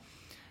here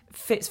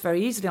fits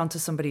very easily onto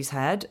somebody's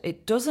head.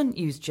 It doesn't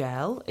use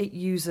gel. It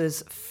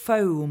uses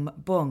foam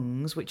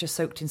bungs which are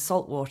soaked in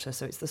salt water.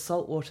 So it's the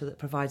salt water that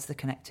provides the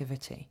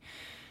connectivity.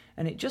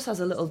 And it just has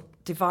a little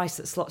device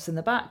that slots in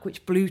the back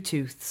which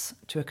Bluetooths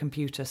to a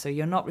computer, so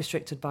you're not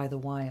restricted by the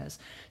wires.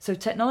 So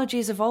technology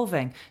is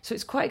evolving. So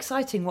it's quite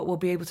exciting what we'll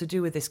be able to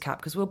do with this cap,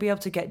 because we'll be able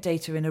to get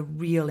data in a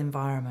real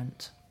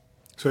environment.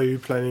 So are you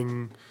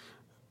planning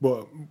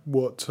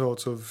what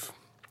sort of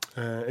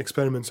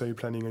experiments are you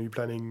planning? Are you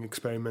planning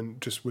experiment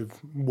just with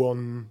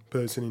one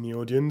person in the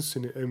audience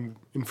in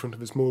front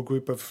of a small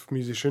group of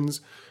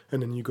musicians,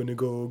 and then you're going to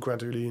go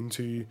gradually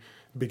into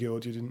bigger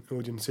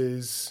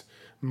audiences,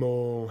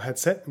 more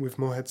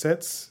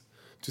headsets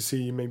to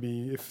see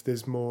maybe if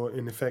there's more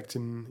in effect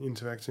in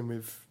interacting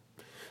with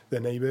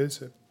their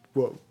neighbours?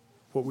 What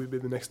would be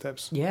the next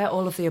steps? Yeah,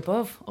 all of the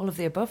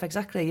above,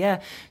 exactly, yeah.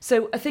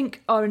 So I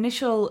think our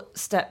initial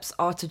steps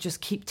are to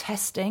just keep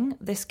testing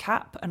this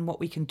cap and what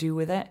we can do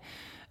with it,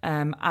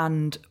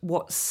 and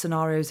what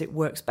scenarios it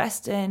works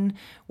best in.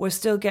 We're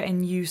still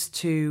getting used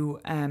to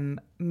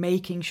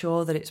making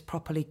sure that it's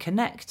properly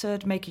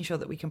connected, making sure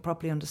that we can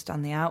properly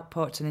understand the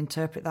output and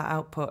interpret that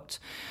output.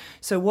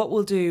 So what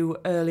we'll do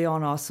early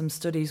on are some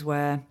studies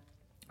where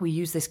we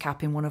use this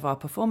cap in one of our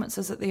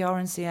performances at the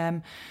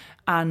RNCM,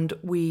 and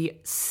we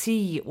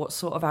see what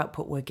sort of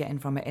output we're getting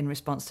from it in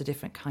response to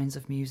different kinds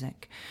of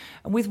music.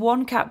 And with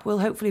one cap, we'll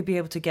hopefully be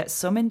able to get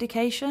some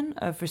indication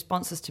of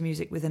responses to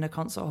music within a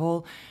concert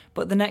hall.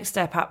 But the next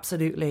step,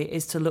 absolutely,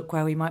 is to look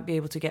where we might be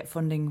able to get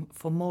funding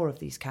for more of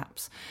these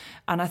caps.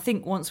 And I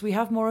think once we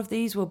have more of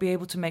these, we'll be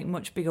able to make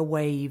much bigger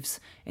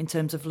waves in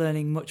terms of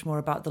learning much more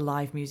about the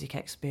live music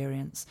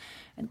experience.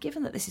 And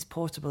given that this is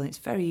portable and it's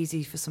very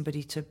easy for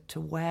somebody to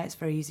wear, it's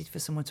very easy for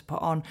someone to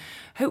put on,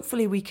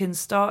 hopefully we can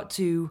start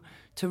to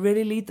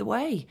really lead the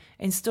way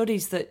in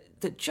studies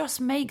that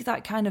just make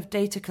that kind of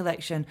data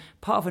collection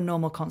part of a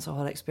normal concert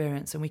hall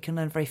experience, and we can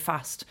learn very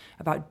fast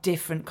about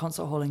different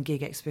concert hall and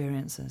gig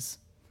experiences.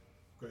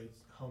 Great.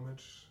 How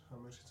much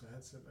is a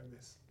headset like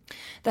this?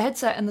 The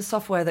headset and the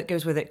software that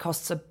goes with it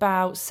costs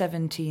about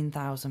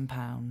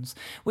 £17,000,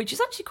 which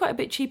is actually quite a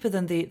bit cheaper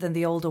than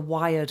the older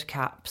wired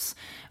caps,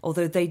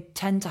 although they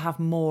tend to have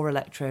more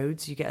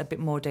electrodes. You get a bit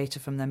more data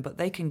from them, but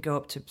they can go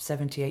up to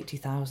 70,000,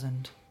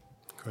 80,000.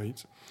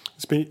 Great.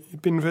 It's been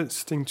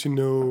interesting to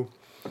know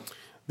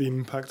the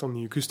impact on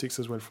the acoustics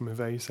as well from a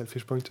very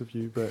selfish point of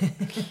view, but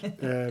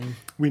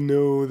we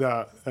know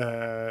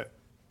that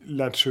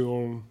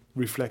lateral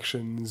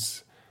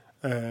reflections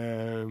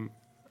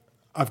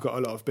I've got a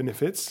lot of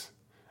benefits,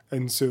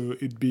 and so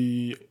it'd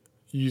be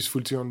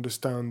useful to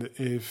understand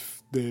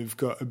if they've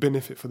got a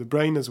benefit for the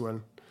brain as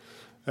well,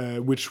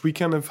 which we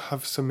kind of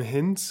have some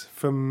hints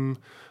from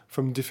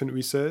different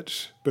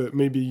research, but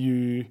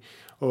maybe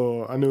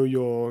I know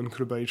you're in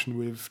collaboration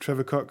with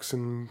Trevor Cox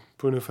and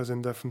Bruno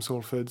Fazenda from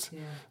Salford,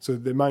 so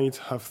they might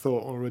have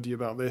thought already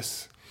about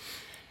this.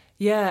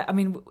 Yeah, I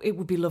mean, it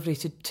would be lovely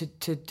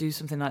to do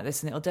something like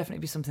this, and it'll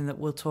definitely be something that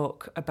we'll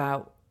talk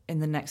about in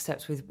the next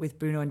steps with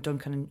Bruno and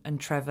Duncan and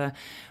Trevor.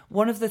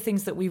 One of the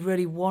things that we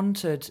really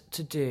wanted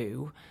to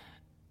do,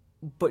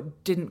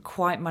 but didn't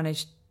quite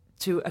manage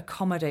to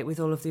accommodate with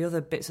all of the other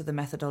bits of the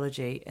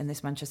methodology in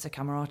this Manchester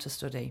Camerata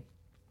study,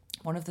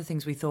 one of the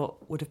things we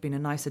thought would have been a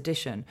nice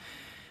addition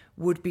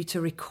would be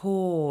to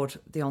record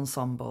the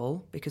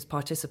ensemble, because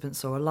participants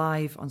saw a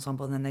live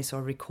ensemble and then they saw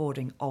a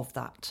recording of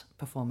that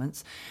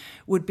performance,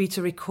 would be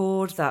to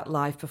record that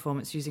live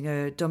performance using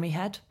a dummy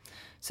head,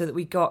 so that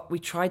we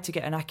tried to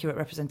get an accurate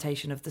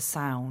representation of the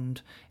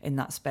sound in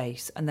that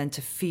space and then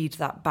to feed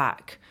that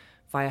back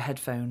via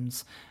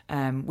headphones.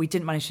 We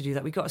didn't manage to do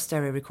that. We got a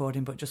stereo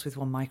recording, but just with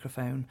one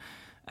microphone,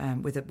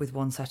 with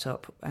one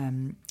setup,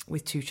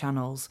 with two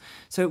channels.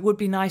 So it would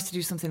be nice to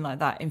do something like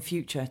that in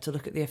future, to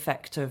look at the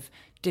effect of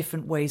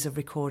different ways of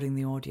recording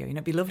the audio.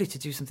 It'd be lovely to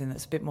do something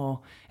that's a bit more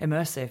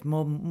immersive,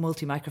 more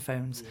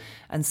multi-microphones,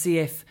 and see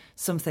if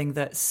something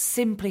that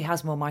simply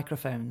has more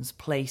microphones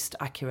placed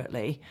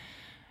accurately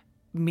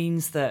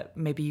means that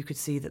maybe you could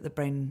see that the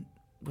brain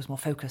was more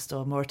focused,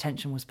 or more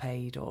attention was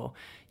paid, or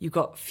you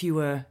got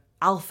fewer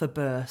alpha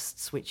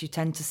bursts, which you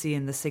tend to see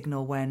in the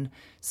signal when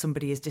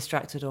somebody is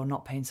distracted or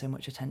not paying so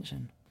much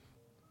attention.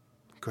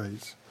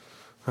 Great.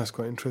 That's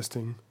quite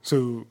interesting.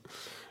 So,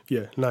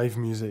 yeah, live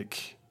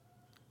music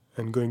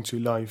and going to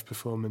live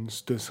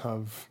performance does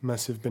have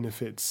massive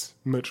benefits,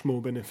 much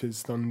more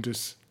benefits than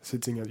just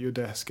sitting at your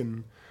desk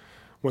and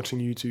watching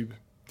YouTube.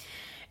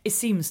 It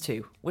seems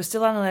to. We're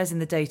still analysing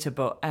the data,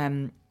 but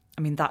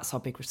that's our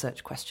big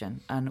research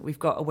question, and we've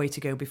got a way to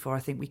go before I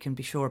think we can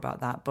be sure about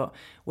that. But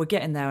we're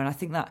getting there, and I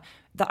think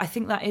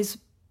that is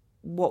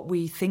what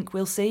we think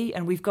we'll see.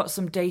 And we've got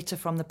some data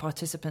from the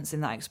participants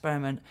in that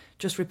experiment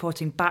just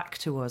reporting back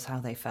to us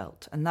how they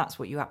felt, and that's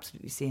what you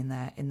absolutely see in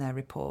their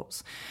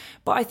reports.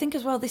 But I think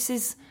as well,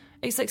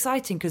 it's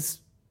exciting because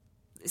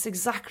it's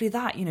exactly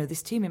that.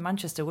 This team in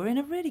Manchester, we're in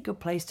a really good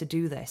place to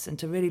do this and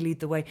to really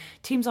lead the way.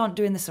 Teams aren't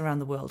doing this around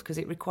the world because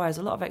it requires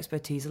a lot of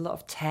expertise, a lot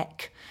of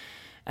tech,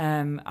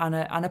 and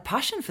a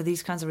passion for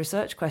these kinds of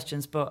research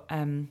questions. But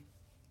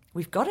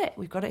we've got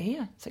it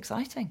here. It's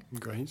exciting.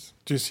 Great.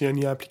 Do you see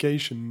any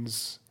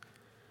applications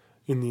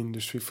in the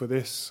industry for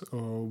this,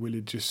 or will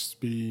it just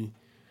be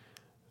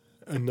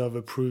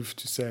another proof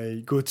to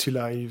say go to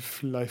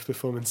live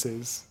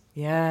performances?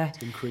 Yeah.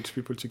 To encourage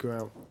people to go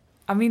out.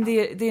 I mean,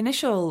 the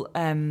initial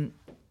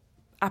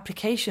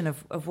application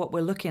of what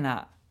we're looking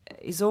at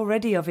is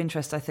already of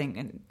interest, I think,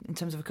 in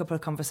terms of a couple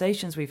of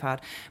conversations we've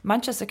had.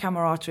 Manchester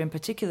Camerata in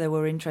particular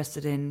were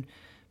interested in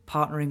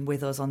partnering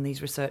with us on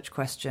these research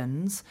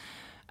questions,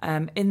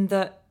 in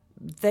that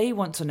they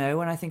want to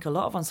know, and I think a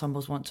lot of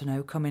ensembles want to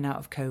know, coming out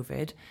of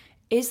COVID,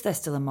 is there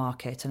still a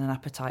market and an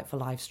appetite for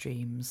live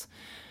streams?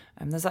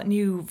 There's that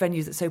new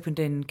venue that's opened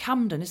in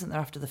Camden, isn't there,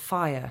 after the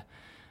fire,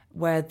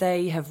 where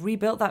they have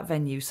rebuilt that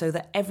venue so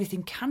that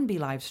everything can be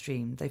live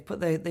streamed. They've put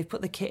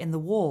the kit in the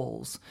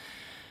walls.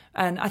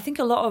 And I think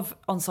a lot of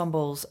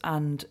ensembles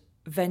and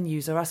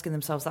venues are asking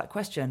themselves that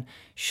question.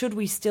 Should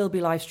we still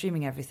be live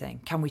streaming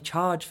everything? Can we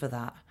charge for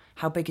that?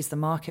 How big is the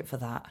market for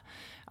that?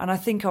 And I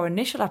think our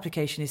initial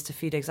application is to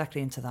feed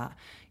exactly into that.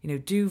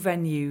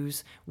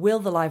 Will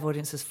the live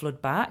audiences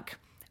flood back?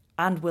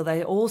 And will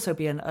there also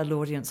be an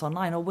audience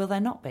online, or will there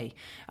not be?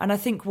 And I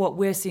think what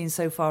we're seeing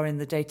so far in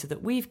the data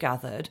that we've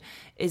gathered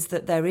is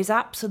that there is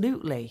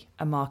absolutely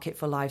a market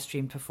for live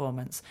stream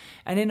performance.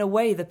 And in a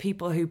way, the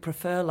people who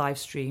prefer live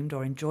streamed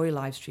or enjoy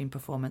live stream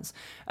performance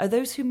are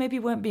those who maybe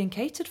weren't being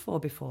catered for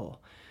before.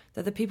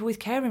 They're the people with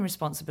caring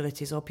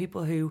responsibilities, or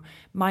people who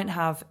might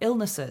have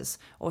illnesses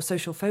or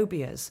social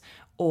phobias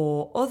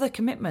or other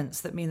commitments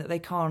that mean that they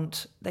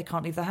can't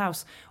leave the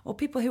house, or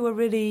people who are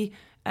really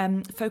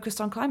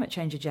focused on climate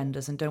change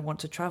agendas and don't want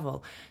to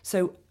travel.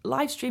 So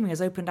live streaming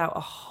has opened out a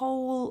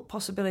whole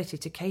possibility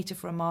to cater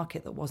for a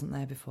market that wasn't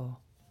there before.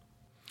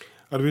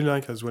 I'd really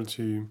like as well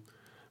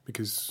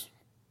because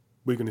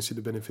we're going to see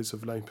the benefits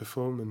of live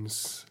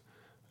performance.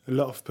 A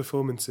lot of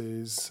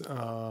performances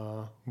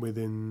are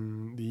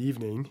within the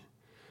evening,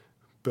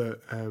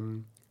 but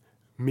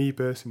me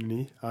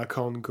personally, I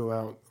can't go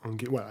out on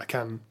I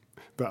can,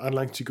 but I'd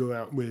like to go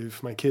out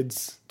with my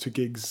kids to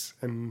gigs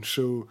and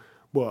show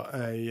what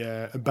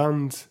a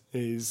band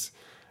is.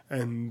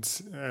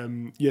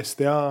 And yes,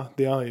 there are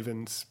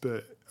events,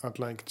 but I'd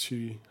like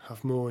to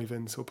have more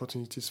events,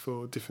 opportunities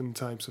for different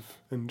types of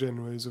and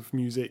genres of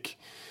music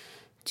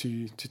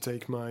to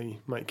take my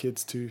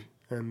kids to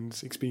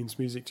and experience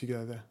music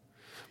together.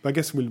 But I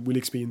guess we'll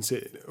experience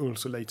it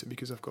also later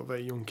because I've got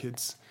very young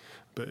kids.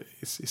 But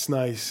it's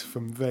nice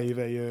from very,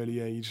 very early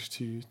age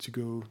to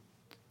go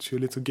to a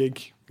little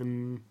gig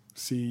and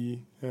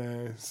see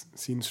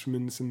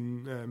instruments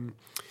and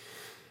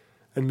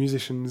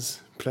musicians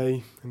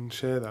play and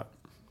share that.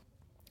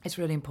 It's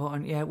really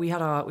important. Yeah, we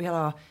had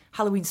our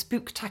Halloween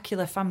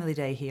spooktacular family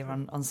day here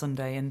on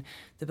Sunday, and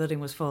the building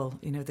was full.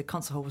 The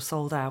concert hall was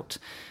sold out,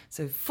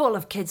 so full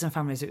of kids and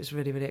families. It was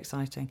really, really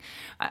exciting.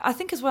 I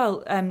think as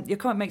well, your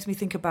comment makes me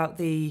think about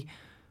the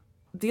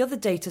other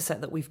data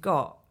set that we've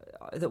got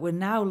that we're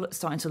now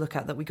starting to look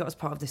at, that we got as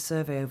part of this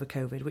survey over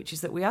COVID, which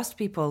is that we asked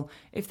people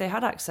if they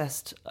had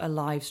accessed a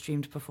live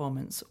streamed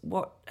performance,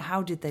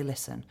 how did they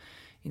listen?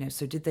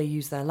 So did they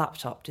use their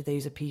laptop? Did they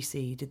use a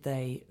PC? Did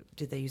they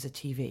use a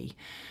TV?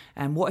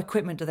 And what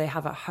equipment do they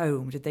have at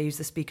home? Did they use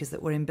the speakers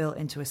that were inbuilt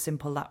into a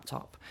simple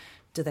laptop?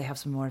 Do they have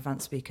some more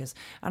advanced speakers?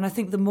 And I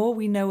think the more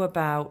we know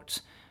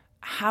about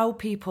how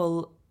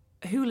people,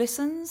 who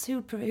listens,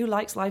 who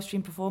likes live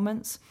stream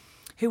performance,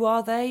 who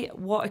are they?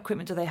 What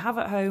equipment do they have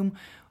at home?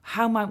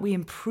 How might we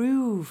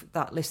improve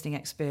that listening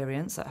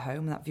experience at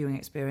home, that viewing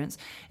experience?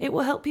 It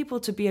will help people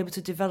to be able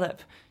to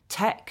develop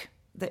tech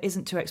that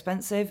isn't too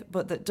expensive,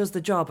 but that does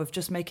the job of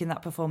just making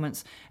that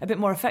performance a bit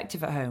more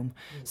effective at home.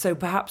 So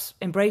perhaps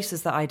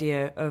embraces that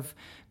idea of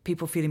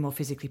people feeling more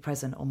physically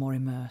present or more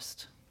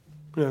immersed.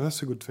 Yeah,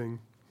 that's a good thing.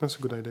 That's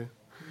a good idea.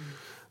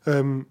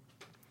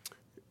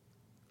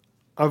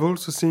 I've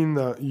also seen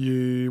that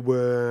you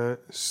were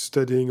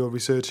studying or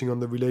researching on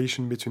the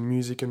relation between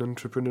music and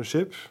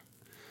entrepreneurship.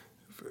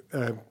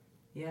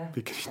 Yeah. Can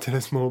you tell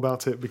us more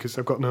about it? Because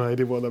I've got no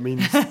idea what that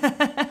means.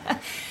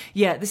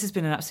 Yeah, this has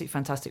been an absolutely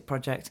fantastic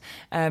project.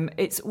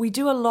 We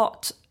do a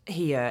lot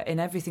here in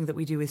everything that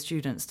we do with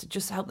students to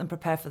just help them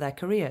prepare for their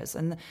careers.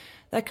 And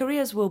their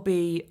careers will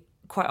be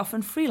quite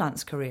often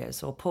freelance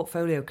careers or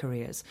portfolio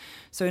careers.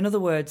 So in other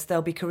words,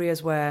 there'll be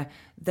careers where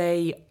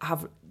they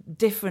have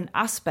different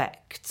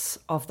aspects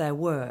of their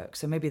work.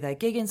 So maybe they're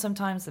gigging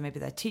sometimes, maybe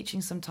they're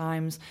teaching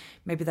sometimes,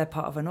 maybe they're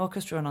part of an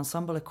orchestra, an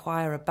ensemble, a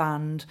choir, a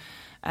band.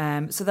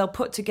 So they'll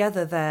put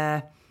together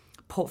their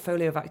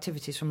portfolio of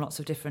activities from lots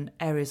of different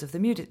areas of the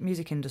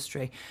music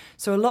industry.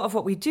 So a lot of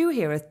what we do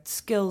here are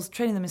skills,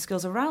 training them in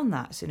skills around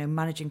that. So,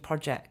 managing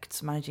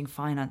projects, managing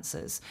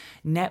finances,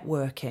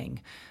 networking,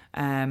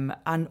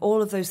 and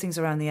all of those things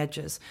around the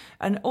edges.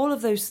 And all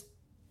of those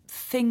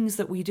things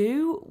that we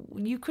do,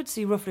 you could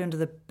see roughly under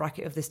the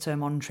bracket of this term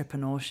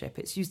entrepreneurship.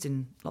 It's used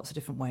in lots of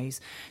different ways.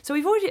 So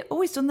we've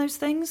always done those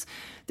things.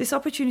 This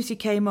opportunity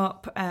came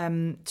up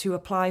to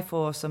apply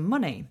for some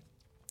money.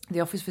 The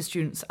Office for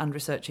Students and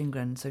Research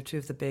England, so two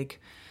of the big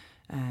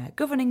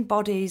governing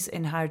bodies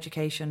in higher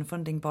education,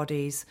 funding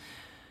bodies,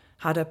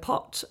 had a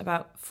pot.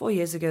 About 4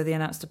 years ago, they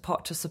announced a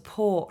pot to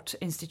support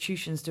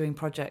institutions doing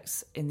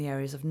projects in the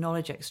areas of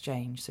knowledge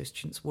exchange, so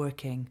students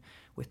working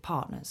with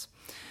partners.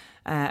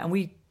 And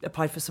we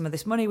applied for some of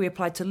this money. We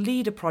applied to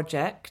lead a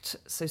project,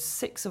 so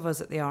 6 of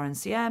us at the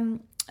RNCM,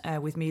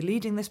 with me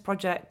leading this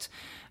project,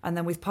 and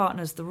then with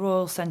partners the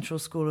Royal Central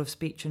School of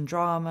Speech and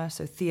Drama,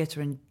 so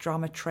theatre and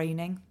drama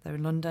training, they're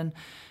in London,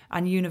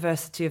 and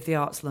University of the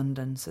Arts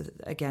London. So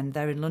again,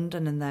 they're in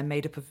London and they're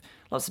made up of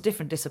lots of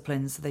different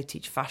disciplines. So they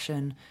teach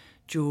fashion,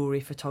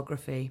 jewellery,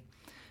 photography,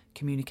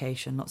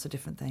 communication, lots of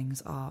different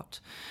things, art.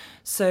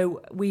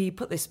 So we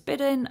put this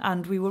bid in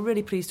and we were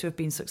really pleased to have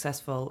been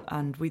successful.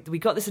 And we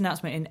got this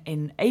announcement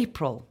in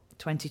April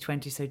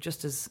 2020, so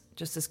just as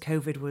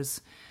COVID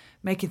was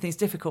making things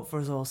difficult for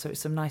us all. So it's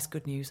some nice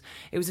good news.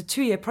 It was a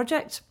 2-year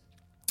project.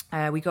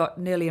 We got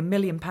nearly £1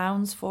 million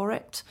for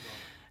it.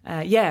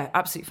 Yeah,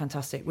 absolutely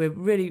fantastic. We're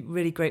really,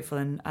 really grateful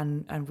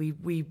and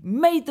we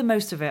made the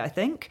most of it, I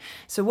think.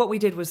 So what we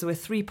did was there were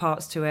 3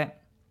 parts to it.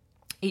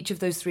 Each of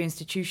those 3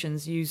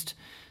 institutions used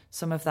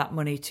some of that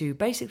money to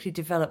basically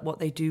develop what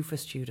they do for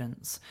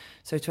students.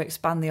 So to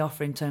expand the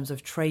offer in terms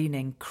of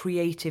training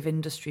creative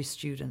industry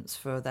students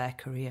for their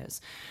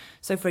careers.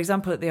 So for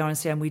example, at the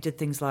RNCM, we did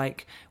things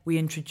like we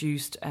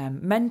introduced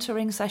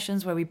mentoring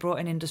sessions where we brought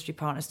in industry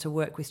partners to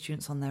work with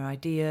students on their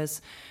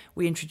ideas.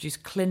 We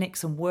introduced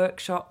clinics and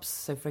workshops.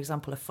 So for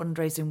example, a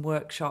fundraising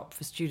workshop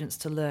for students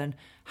to learn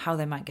how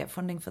they might get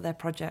funding for their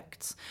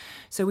projects.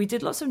 So we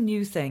did lots of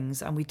new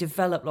things and we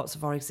developed lots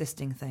of our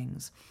existing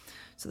things.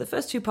 So the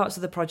first 2 parts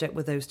of the project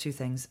were those 2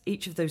 things.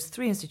 Each of those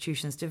 3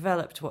 institutions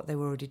developed what they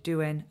were already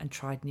doing and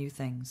tried new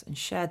things and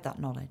shared that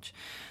knowledge.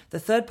 The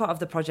third part of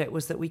the project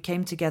was that we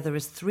came together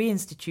as 3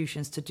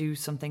 institutions to do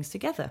some things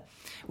together,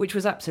 which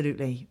was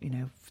absolutely,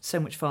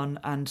 so much fun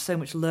and so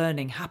much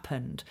learning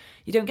happened.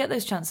 You don't get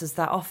those chances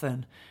that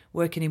often,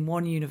 working in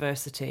one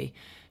university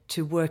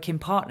to work in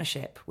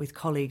partnership with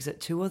colleagues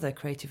at 2 other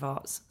creative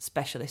arts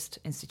specialist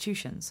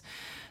institutions.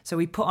 So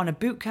we put on a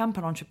boot camp,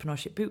 an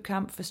entrepreneurship boot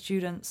camp for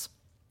students.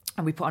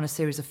 And we put on a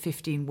series of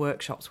 15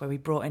 workshops where we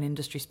brought in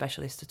industry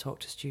specialists to talk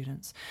to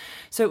students.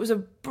 So it was a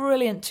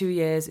brilliant 2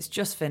 years. It's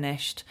just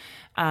finished.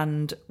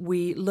 And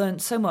we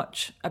learned so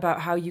much about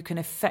how you can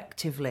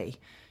effectively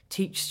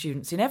teach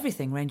students in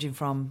everything, ranging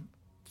from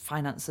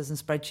finances and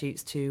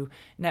spreadsheets to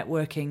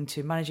networking,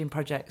 to managing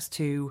projects,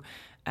 to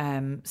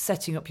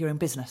setting up your own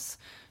business.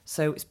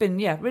 So it's been,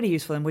 really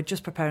useful. And we're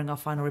just preparing our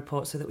final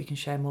report so that we can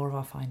share more of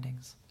our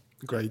findings.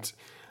 Great.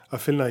 I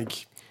feel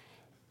like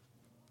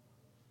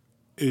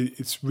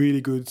it's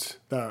really good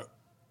that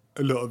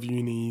a lot of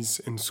unis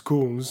and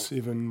schools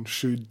even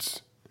should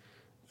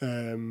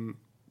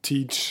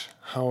teach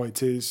how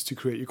it is to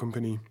create your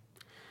company.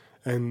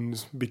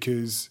 And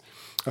because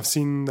I've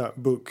seen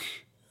that book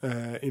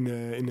in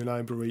a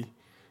library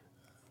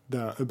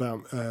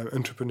about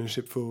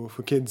entrepreneurship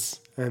for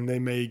kids, and they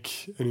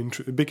make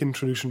a big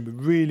introduction,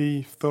 but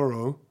really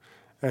thorough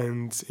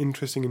and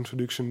interesting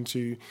introduction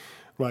to,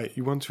 right,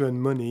 you want to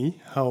earn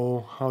money,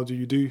 how do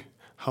you do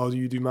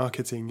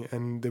marketing?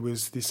 And there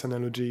was this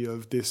analogy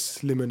of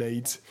this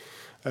lemonade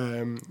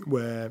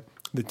where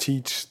they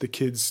teach the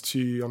kids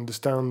to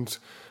understand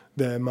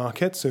their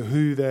market, so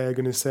who they're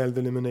going to sell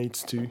the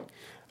lemonades to,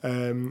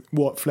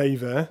 what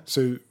flavour,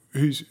 so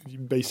who's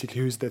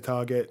their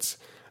target,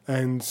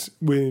 and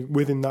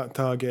within that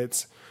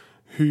target,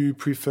 who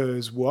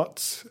prefers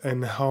what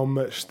and how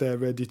much they're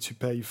ready to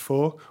pay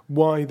for,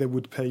 why they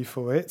would pay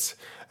for it.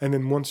 And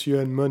then once you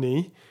earn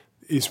money,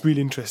 it's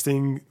really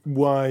interesting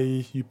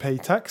why you pay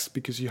tax,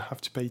 because you have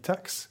to pay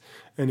tax.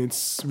 And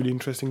it's really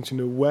interesting to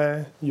know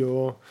where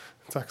your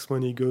tax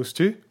money goes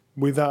to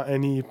without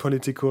any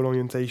political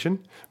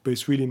orientation. But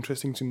it's really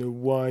interesting to know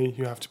why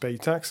you have to pay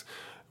tax,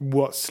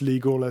 what's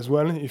legal as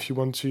well if you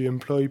want to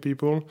employ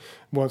people,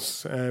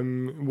 what's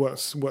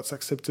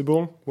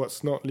acceptable,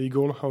 what's not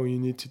legal, how you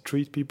need to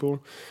treat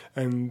people.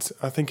 And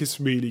I think it's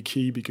really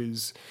key,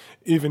 because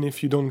even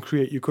if you don't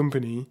create your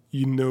company,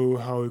 you know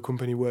how a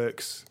company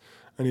works.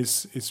 And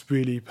it's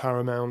really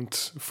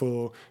paramount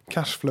for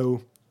cash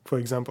flow, for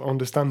example,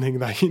 understanding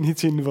that you need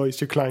to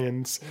invoice your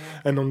clients,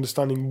 and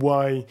understanding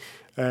why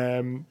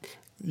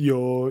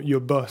your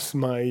boss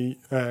might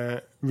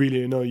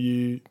really annoy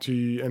you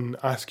and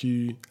ask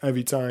you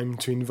every time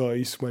to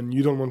invoice when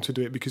you don't want to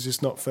do it because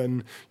it's not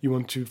fun. You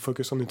want to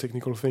focus on the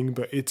technical thing,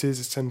 but it is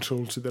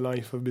essential to the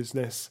life of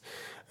business.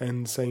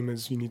 And same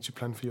as you need to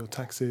plan for your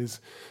taxes.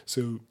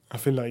 So I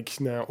feel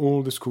like now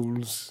all the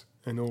schools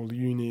and all the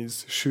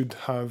unis should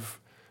have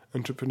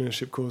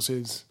entrepreneurship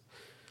courses.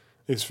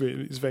 It's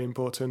very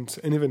important.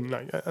 And even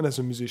and as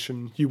a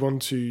musician, you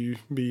want to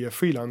be a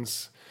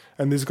freelance,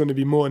 and there's going to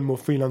be more and more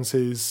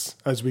freelancers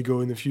as we go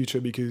in the future,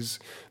 because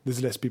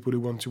there's less people who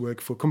want to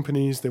work for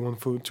companies. They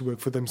want to work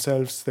for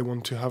themselves. They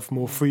want to have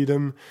more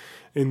freedom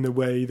in the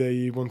way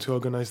they want to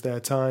organize their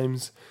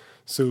times.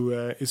 So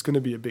it's going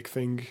to be a big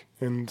thing,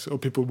 or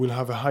people will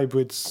have a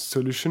hybrid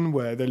solution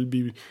where they'll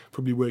be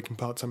probably working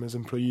part-time as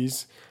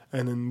employees,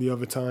 and then the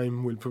other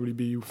time will probably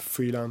be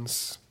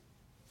freelance.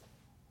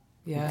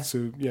 Yeah.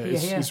 So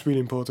it's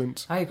really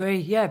important. I agree.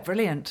 Yeah,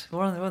 brilliant.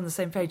 We're on the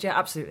same page. Yeah,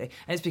 absolutely.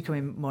 And it's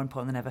becoming more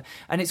important than ever.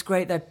 And it's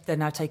great that they're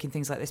now taking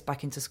things like this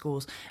back into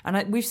schools.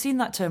 And we've seen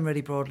that term really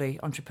broadly,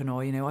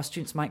 entrepreneur. Our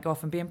students might go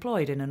off and be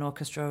employed in an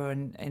orchestra or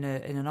in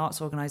an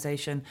arts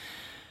organisation.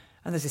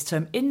 And there's this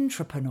term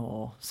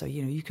intrapreneur. So,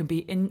 you can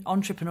be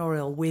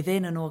entrepreneurial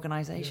within an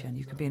organisation.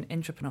 You can be an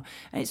intrapreneur.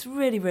 And it's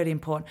really, really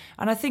important.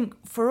 And I think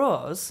for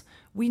us,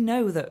 we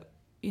know that,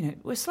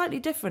 we're slightly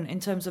different in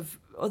terms of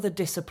other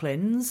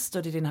disciplines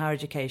studied in higher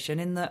education,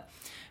 in that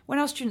when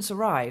our students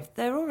arrive,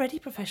 they're already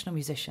professional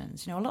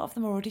musicians. A lot of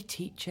them are already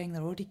teaching,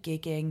 they're already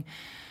gigging.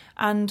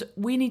 And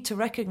we need to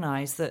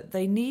recognise that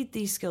they need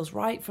these skills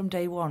right from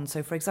day one.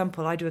 So, for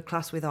example, I do a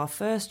class with our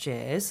first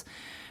years,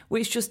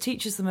 which just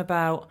teaches them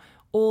about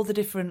all the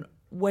different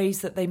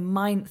ways that they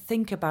might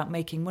think about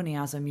making money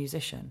as a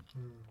musician,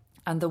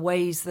 and the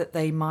ways that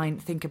they might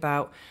think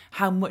about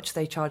how much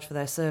they charge for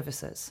their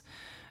services.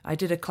 I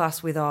did a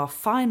class with our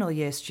final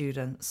year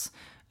students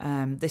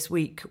this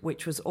week,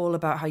 which was all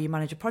about how you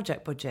manage a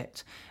project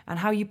budget and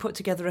how you put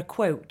together a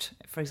quote,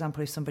 for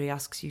example, if somebody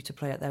asks you to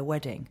play at their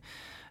wedding.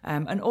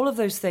 And all of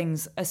those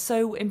things are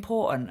so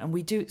important. And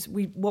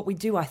what we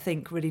do, I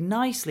think, really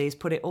nicely is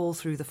put it all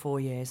through the 4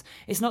 years.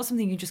 It's not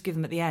something you just give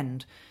them at the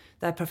end.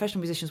 They're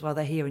professional musicians while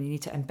they're here, and you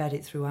need to embed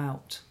it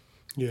throughout.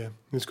 Yeah,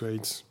 that's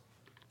great.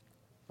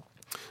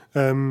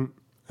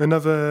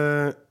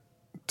 Another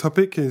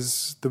topic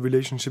is the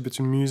relationship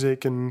between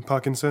music and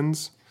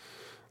Parkinson's.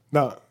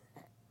 That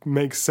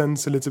makes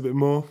sense a little bit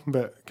more,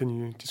 but can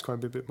you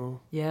describe it a bit more?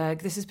 Yeah,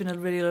 this has been a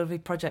really lovely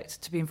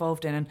project to be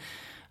involved in, and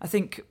I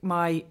think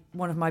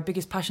one of my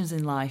biggest passions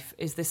in life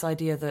is this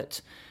idea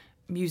that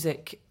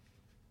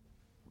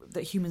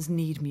humans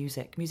need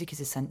music. Music is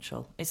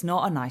essential. It's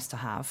not a nice to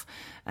have.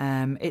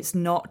 It's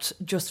not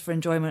just for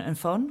enjoyment and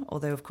fun,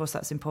 although of course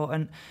that's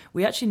important.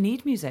 We actually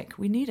need music.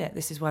 We need it.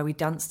 This is why we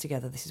dance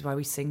together. This is why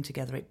we sing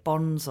together. It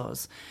bonds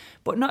us.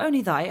 But not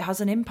only that, it has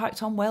an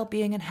impact on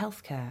well-being and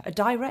healthcare, a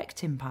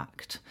direct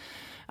impact.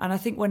 And I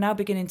think we're now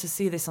beginning to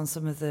see this in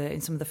some of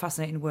the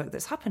fascinating work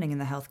that's happening in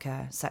the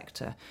healthcare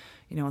sector,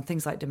 on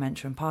things like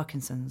dementia and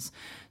Parkinson's.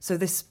 So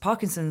this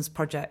Parkinson's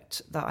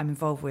project that I'm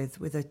involved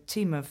with a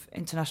team of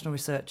international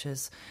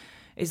researchers,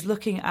 is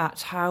looking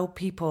at how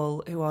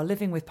people who are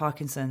living with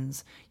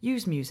Parkinson's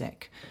use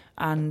music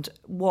and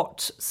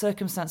what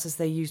circumstances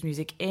they use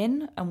music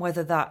in, and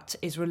whether that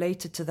is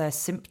related to their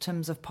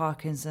symptoms of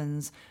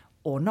Parkinson's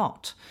or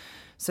not.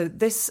 So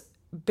this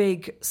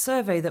big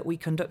survey that we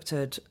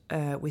conducted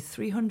with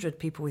 300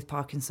 people with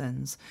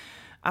Parkinson's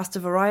asked a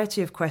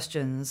variety of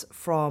questions,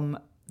 from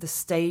the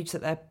stage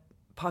that their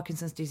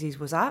Parkinson's disease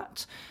was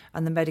at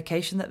and the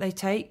medication that they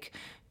take,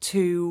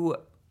 to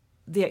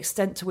the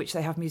extent to which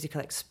they have musical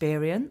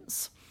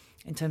experience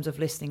in terms of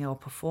listening or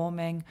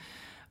performing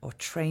or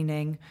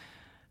training,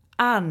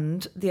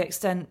 and the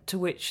extent to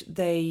which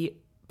they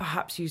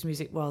perhaps use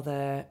music while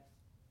they're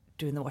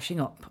doing the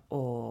washing up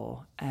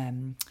or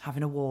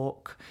having a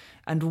walk,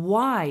 and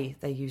why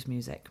they use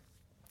music.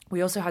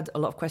 We also had a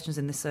lot of questions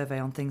in this survey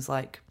on things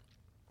like,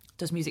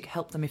 does music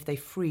help them if they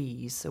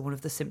freeze? So one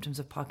of the symptoms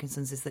of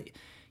Parkinson's is that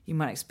you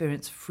might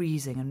experience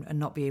freezing and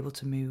not be able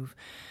to move.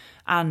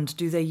 And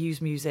do they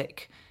use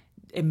music,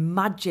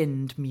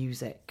 imagined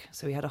music?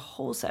 So we had a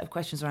whole set of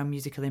questions around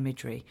musical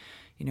imagery.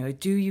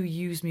 Do you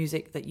use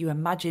music that you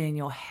imagine in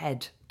your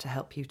head to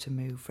help you to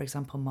move? For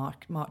example,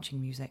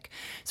 marching music.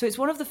 So it's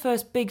one of the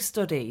first big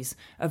studies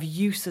of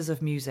uses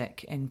of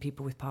music in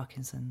people with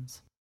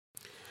Parkinson's.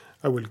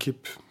 I will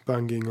keep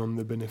banging on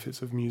the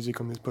benefits of music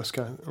on this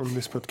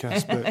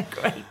podcast, but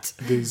Great.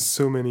 There's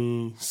so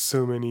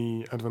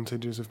many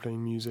advantages of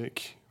playing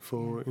music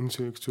for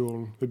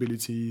intellectual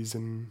abilities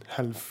and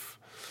health,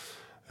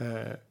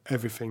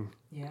 everything.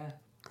 Yeah.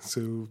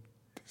 So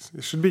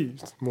it should be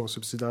more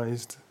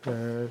subsidized,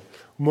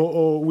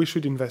 or we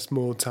should invest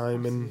more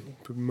time and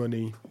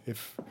money.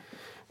 If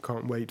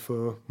can't wait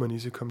for money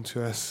to come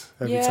to us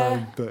every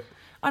time, but.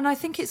 And I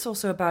think it's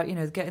also about,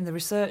 getting the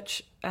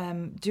research,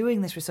 doing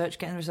this research,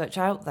 getting the research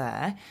out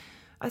there.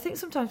 I think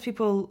sometimes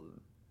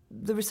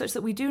the research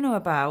that we do know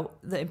about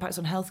that impacts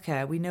on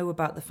healthcare, we know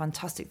about the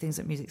fantastic things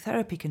that music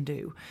therapy can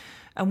do.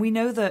 And we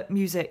know that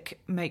music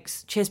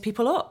cheers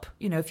people up.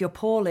 If you're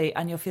poorly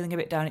and you're feeling a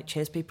bit down, it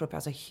cheers people up. It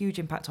has a huge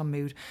impact on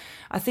mood.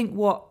 I think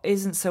what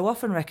isn't so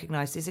often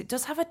recognised is it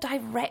does have a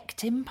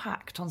direct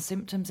impact on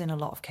symptoms in a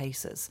lot of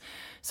cases.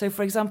 So,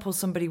 for example,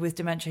 somebody with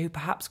dementia who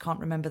perhaps can't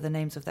remember the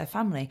names of their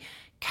family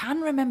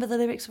can remember the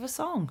lyrics of a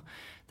song.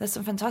 There's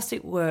some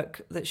fantastic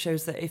work that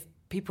shows that if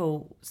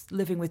people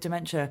living with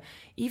dementia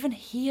even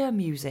hear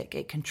music,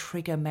 it can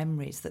trigger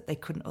memories that they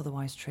couldn't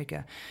otherwise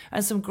trigger.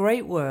 And some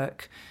great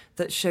work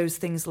that shows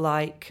things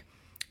like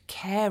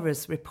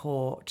carers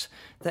report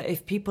that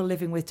if people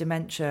living with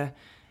dementia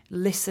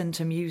listen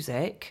to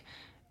music,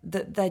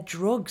 that their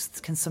drugs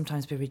can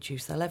sometimes be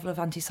reduced. Their level of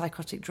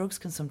antipsychotic drugs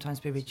can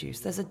sometimes be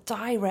reduced. There's a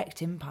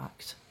direct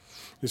impact.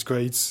 It's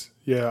great.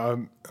 Yeah,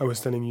 I was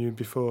telling you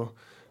before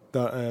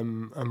that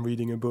I'm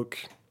reading a book.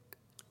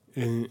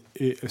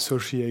 It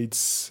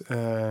associates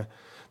the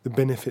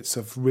benefits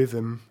of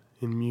rhythm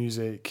in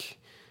music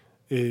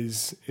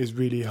is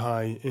really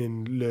high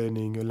in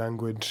learning a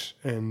language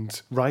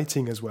and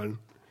writing as well,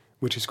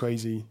 which is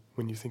crazy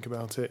when you think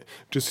about it.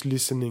 Just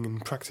listening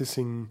and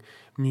practicing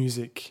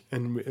music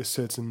and a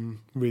certain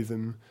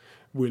rhythm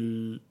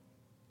will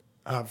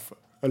have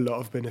a lot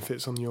of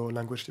benefits on your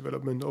language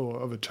development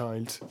or of a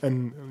child.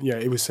 And yeah,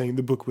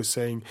 the book was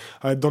saying,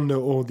 I don't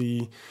know all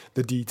the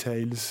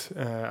details.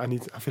 I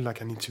feel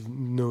like I need to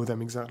know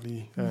them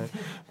exactly,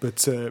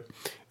 but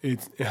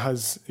it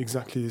has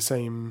exactly the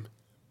same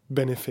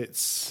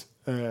benefits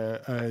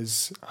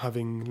as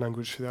having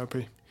language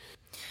therapy.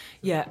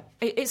 Yeah,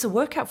 it's a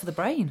workout for the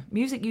brain.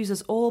 Music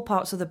uses all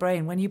parts of the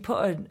brain. When you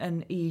put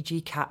an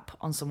EEG cap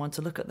on someone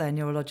to look at their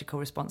neurological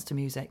response to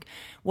music,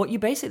 what you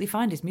basically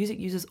find is music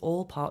uses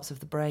all parts of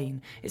the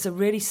brain. It's a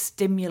really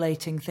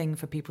stimulating thing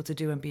for people to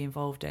do and be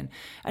involved in.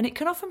 And it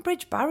can often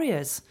bridge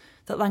barriers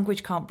that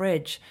language can't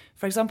bridge.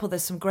 For example,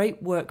 there's some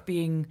great work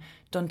being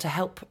done to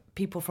help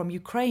people from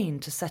Ukraine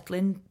to settle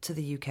into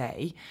the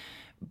UK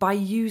by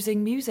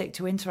using music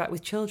to interact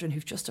with children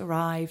who've just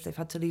arrived, they've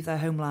had to leave their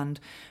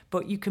homeland,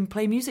 but you can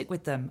play music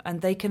with them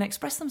and they can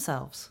express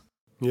themselves.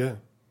 Yeah,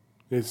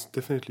 it's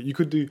definitely.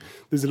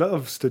 There's a lot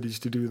of studies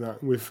to do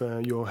that with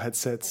your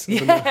headsets.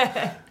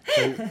 Yeah.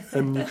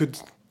 And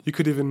you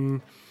could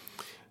even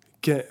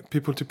get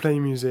people to play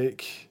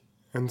music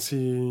and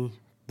see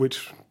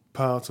which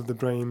parts of the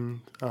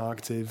brain are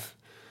active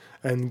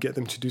and get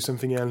them to do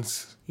something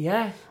else.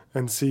 Yeah.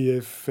 And see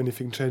if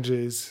anything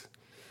changes.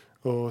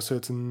 Or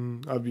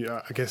certain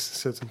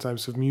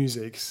types of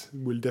musics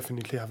will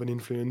definitely have an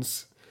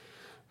influence.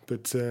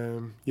 But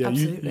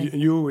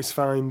you always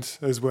find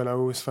as well. I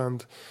always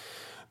found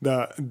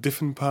that in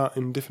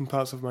different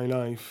parts of my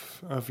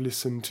life, I've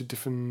listened to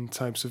different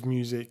types of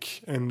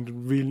music,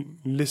 and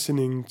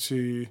listening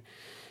to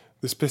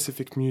the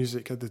specific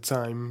music at the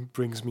time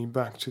brings me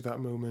back to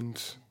that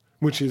moment,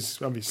 which is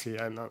obviously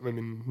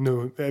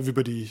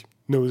everybody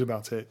knows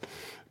about it,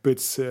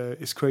 but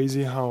it's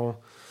crazy how.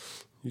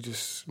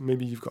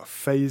 You've got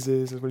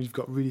phases as well. You've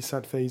got really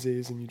sad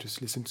phases, and you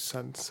just listen to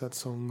sad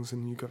songs,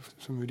 and you've got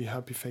some really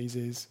happy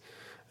phases,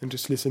 and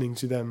just listening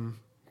to them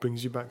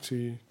brings you back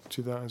to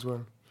that as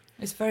well.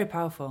 It's very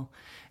powerful.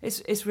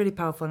 It's really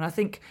powerful, and I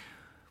think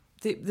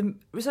the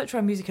research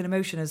around music and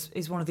emotion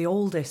is one of the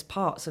oldest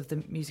parts of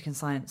the music and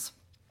science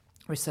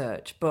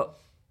research, but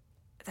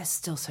there's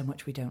still so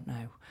much we don't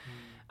know.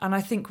 And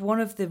I think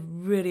one of the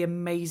really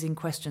amazing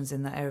questions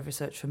in that area of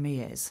research for me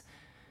is,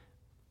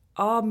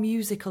 are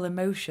musical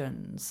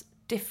emotions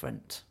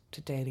different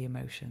to daily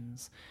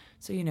emotions?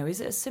 So,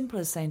 is it as simple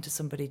as saying to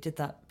somebody, did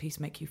that piece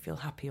make you feel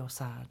happy or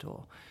sad?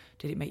 Or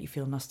did it make you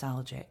feel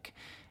nostalgic?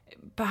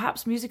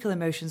 Perhaps musical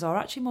emotions are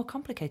actually more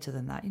complicated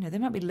than that. They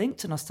might be linked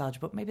to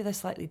nostalgia, but maybe they're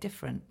slightly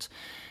different.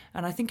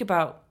 And I think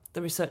about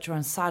the research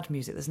around sad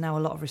music. There's now a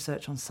lot of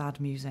research on sad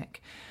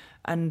music.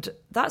 And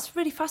that's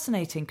really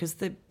fascinating because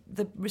the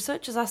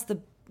researchers asked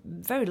the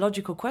very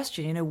logical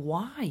question,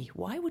 why?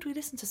 Why would we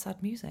listen to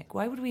sad music?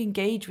 Why would we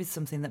engage with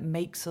something that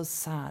makes us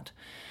sad?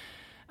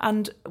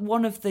 And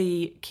one of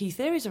the key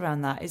theories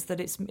around that is that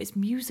it's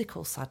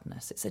musical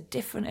sadness. It's a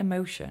different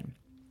emotion.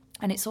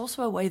 And it's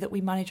also a way that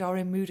we manage our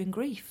own mood and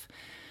grief.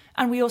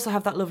 And we also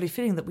have that lovely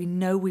feeling that we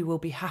know we will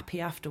be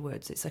happy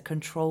afterwards. It's a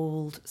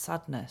controlled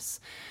sadness.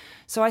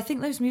 So I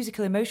think those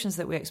musical emotions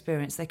that we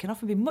experience, they can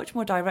often be much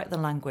more direct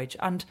than language.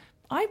 And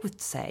I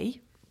would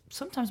say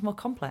sometimes more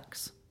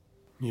complex.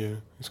 Yeah,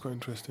 it's quite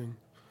interesting.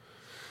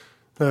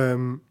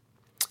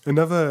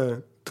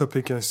 Another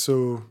topic I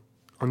saw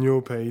on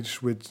your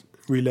page which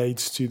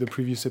relates to the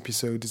previous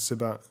episode is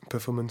about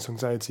performance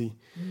anxiety.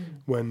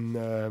 When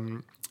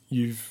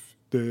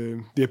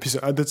the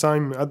episode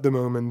at the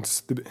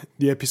moment,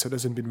 the episode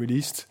hasn't been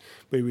released,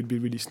 but it will be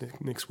released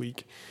next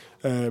week.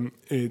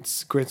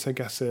 It's Greta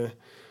Gasser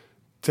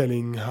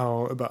telling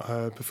about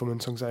her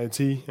performance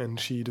anxiety, and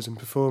she doesn't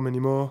perform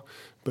anymore.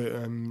 But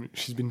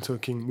we've been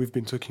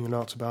talking a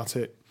lot about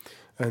it,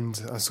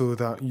 and I saw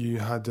that you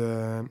had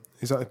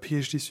is that a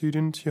PhD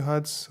student you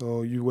had,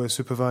 or you were a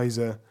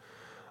supervisor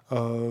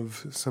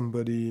of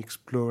somebody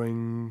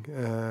exploring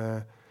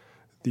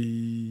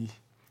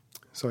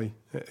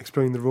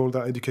exploring the role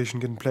that education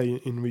can play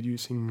in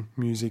reducing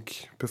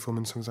music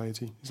performance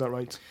anxiety. Is that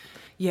right?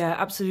 Yeah,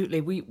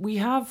 absolutely. We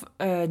have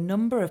a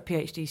number of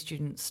PhD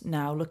students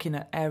now looking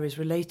at areas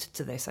related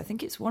to this. I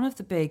think it's one of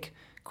the big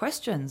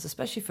questions,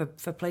 especially for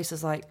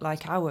places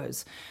like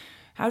ours.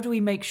 How do we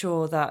make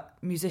sure that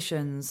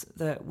musicians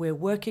that we're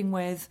working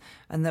with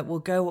and that will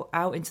go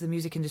out into the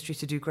music industry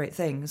to do great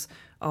things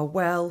are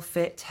well,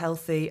 fit,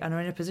 healthy, and are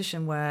in a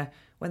position where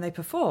when they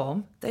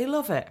perform, they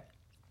love it?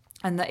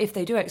 And that if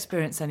they do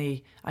experience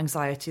any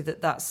anxiety,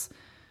 that's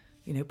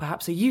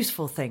perhaps a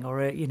useful thing, or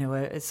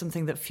it's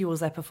something that fuels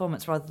their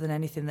performance rather than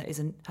anything that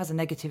has a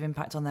negative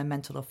impact on their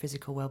mental or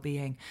physical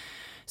well-being.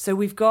 So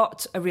we've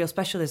got a real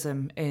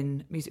specialism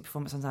in music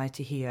performance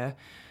anxiety here,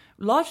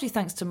 largely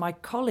thanks to my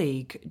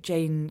colleague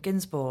Jane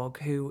Ginsborg,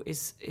 who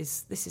this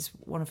is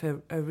one of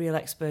her real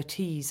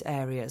expertise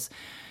areas.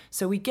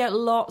 So we get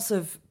lots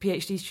of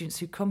PhD students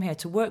who come here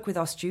to work with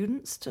our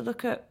students to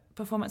look at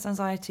performance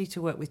anxiety,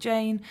 to work with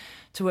Jane,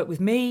 to work with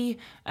me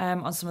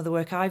on some of the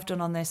work I've done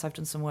on this. I've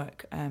done some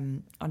work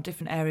on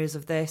different areas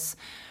of this,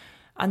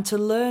 and to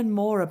learn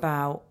more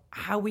about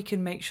how we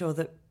can make sure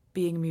that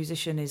being a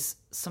musician is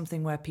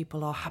something where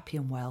people are happy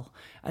and well,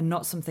 and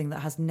not something that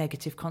has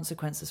negative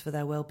consequences for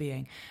their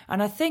well-being.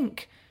 And I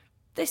think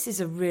this is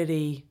a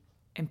really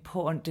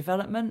important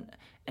development.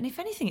 And if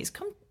anything, it's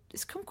come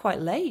quite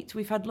late.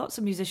 We've had lots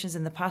of musicians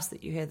in the past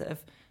that you hear that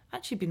have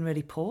actually been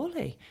really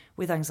poorly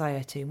with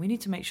anxiety. And we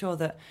need to make sure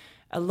that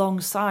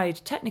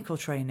alongside technical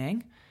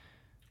training,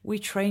 we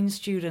train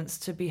students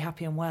to be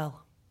happy and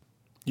well.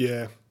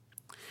 Yeah,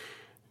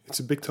 it's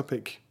a big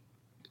topic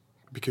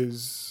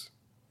because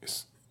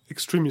it's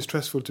extremely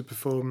stressful to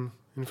perform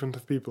in front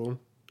of people.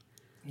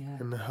 Yeah.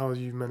 And how do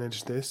you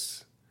manage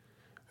this,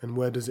 and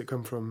where does it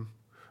come from?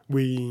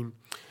 We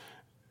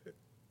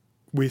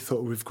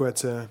thought with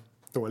Greta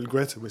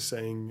was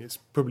saying it's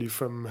probably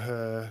from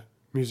her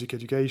music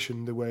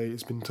education, the way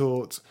it's been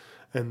taught,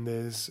 and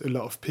there's a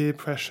lot of peer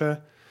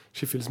pressure.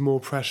 She feels more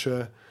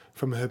pressure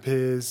from her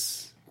peer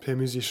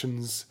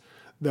musicians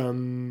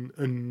than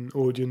an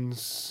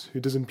audience who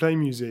doesn't play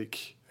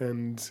music,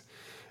 and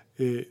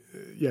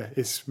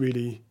it's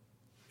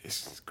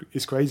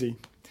crazy.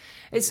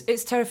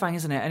 It's terrifying,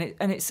 isn't it?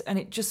 And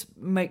it just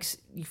makes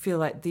you feel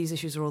like these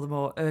issues are all the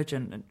more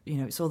urgent, and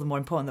it's all the more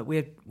important that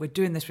we're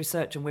doing this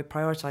research and we're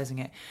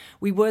prioritising it.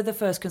 We were the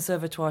first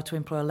conservatoire to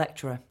employ a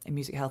lecturer in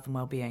music health and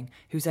wellbeing,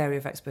 whose area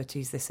of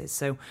expertise this is.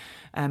 So,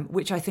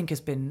 which I think has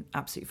been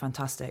absolutely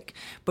fantastic.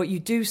 But you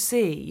do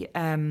see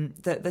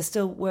that there's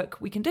still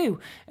work we can do.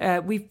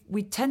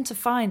 We tend to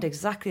find,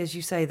 exactly as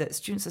you say, that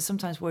students are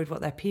sometimes worried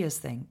what their peers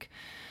think,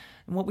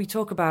 and what we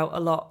talk about a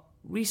lot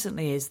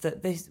recently is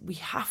that we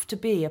have to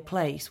be a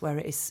place where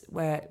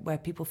where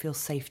people feel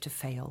safe to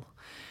fail.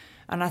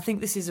 And I think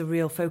this is a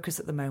real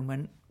focus at the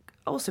moment,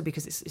 also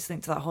because it's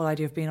linked to that whole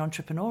idea of being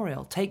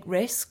entrepreneurial. Take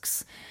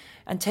risks,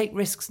 and take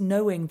risks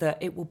knowing that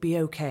it will be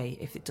okay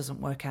if it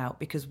doesn't work out,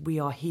 because we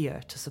are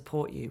here to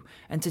support you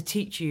and to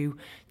teach you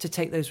to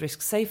take those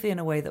risks safely in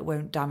a way that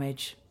won't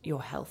damage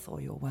your health or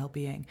your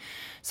well-being.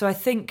 So I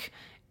think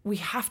we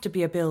have to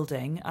be a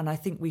building, and I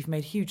think we've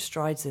made huge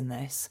strides in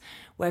this,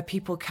 where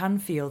people can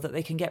feel that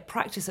they can get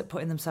practice at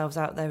putting themselves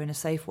out there in a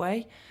safe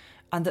way,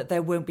 and that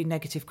there won't be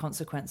negative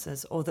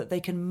consequences, or that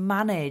they can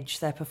manage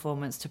their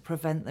performance to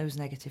prevent those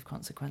negative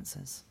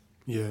consequences.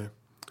 Yeah,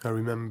 I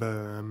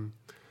remember,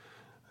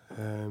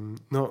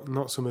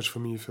 not so much for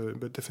me,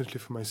 but definitely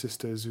for my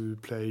sisters who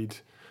played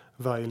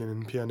violin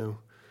and piano,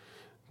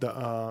 that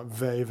are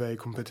very, very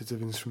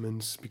competitive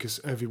instruments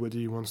because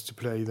everybody wants to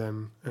play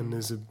them, and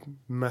there's a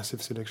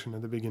massive selection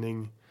at the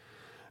beginning,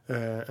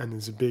 and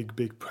there's a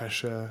big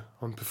pressure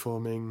on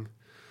performing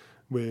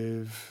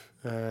with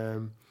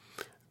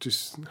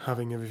just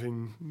having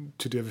everything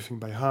to do everything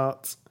by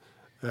heart,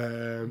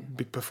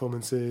 big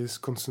performances,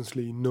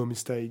 constantly no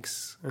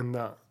mistakes, and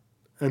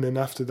then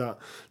after that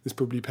there's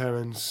probably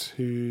parents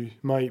who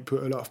might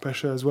put a lot of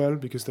pressure as well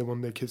because they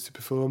want their kids to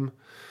perform.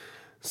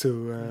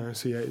 So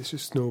yeah, it's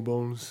just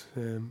snowballs.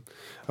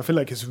 I feel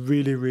like it's a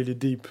really, really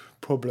deep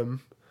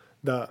problem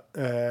that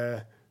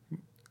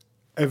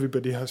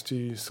everybody has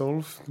to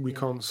solve. We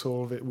can't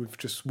solve it with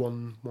just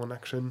one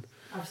action.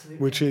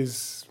 Absolutely.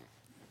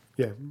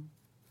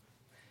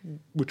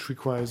 Which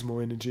requires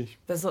more energy.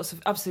 There's lots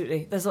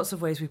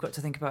of ways we've got to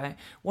think about it.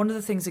 One of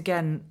the things,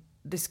 again,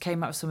 this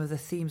came out of some of the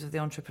themes of the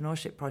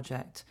entrepreneurship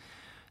project,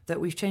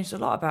 that we've changed a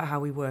lot about how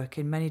we work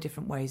in many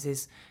different ways,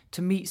 is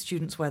to meet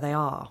students where they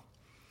are.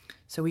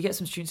 So we get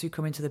some students who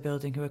come into the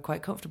building who are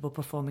quite comfortable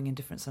performing in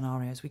different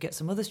scenarios. We get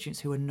some other students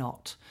who are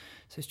not.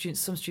 So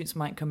some students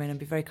might come in and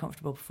be very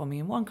comfortable performing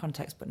in one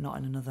context but not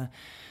in another.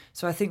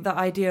 So I think that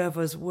idea of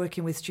us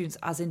working with students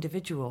as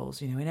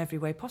individuals, in every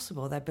way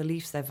possible, their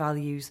beliefs, their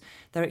values,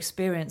 their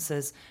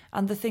experiences,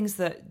 and the things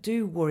that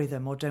do worry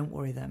them or don't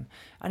worry them.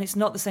 And it's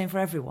not the same for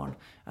everyone.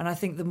 And I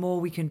think the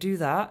more we can do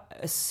that,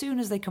 as soon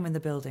as they come in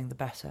the building, the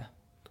better.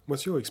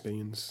 What's your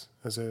experience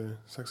as a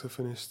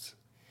saxophonist?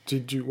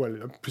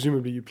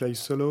 Presumably you play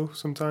solo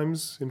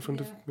sometimes in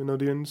front of an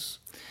audience?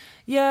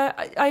 Yeah,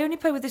 I only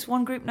play with this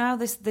one group now,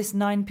 this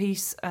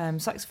 9-piece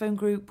saxophone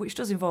group, which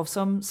does involve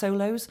some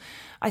solos.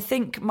 I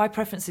think my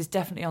preference is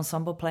definitely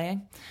ensemble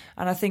playing,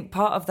 and I think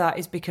part of that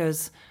is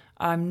because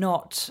I'm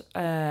not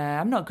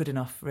good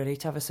enough really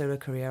to have a solo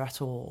career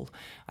at all.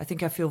 I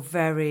think I feel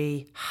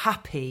very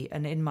happy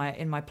and in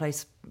my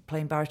place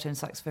playing baritone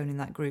saxophone in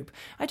that group.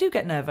 I do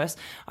get nervous.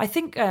 I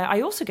think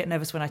I also get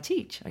nervous when I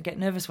teach. I get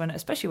nervous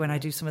especially when I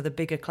do some of the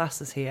bigger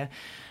classes here.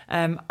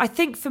 I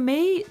think for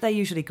me, they're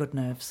usually good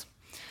nerves.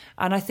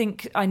 And I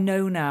think I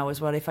know now as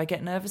well, if I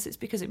get nervous, it's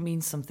because it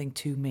means something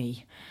to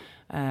me.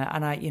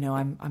 And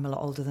I'm a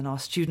lot older than our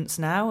students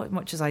now,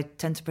 much as I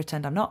tend to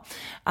pretend I'm not.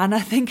 And I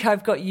think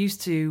I've got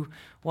used to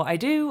what I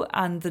do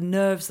and the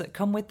nerves that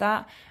come with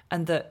that.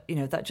 And that,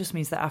 that just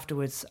means that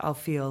afterwards I'll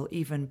feel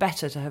even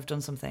better to have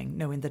done something,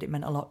 knowing that it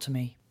meant a lot to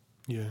me.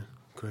 Yeah,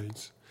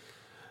 great.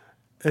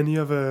 Any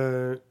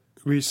other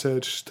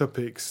research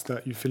topics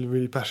that you feel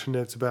really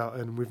passionate about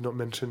and we've not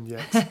mentioned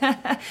yet?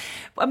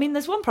 I mean,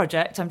 there's one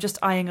project, I'm just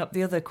eyeing up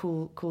the other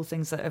cool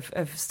things that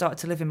have started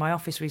to live in my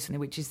office recently,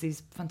 which is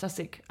these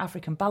fantastic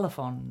African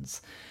balafons,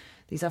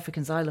 these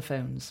African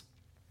xylophones.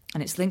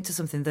 And it's linked to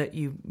something that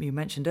you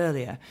mentioned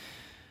earlier.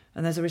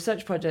 And there's a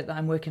research project that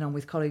I'm working on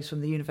with colleagues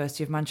from the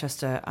University of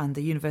Manchester and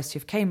the University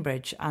of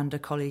Cambridge and a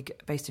colleague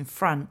based in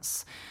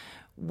France,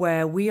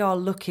 where we are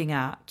looking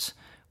at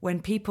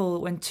when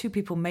two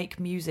people make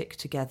music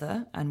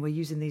together, and we're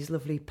using these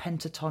lovely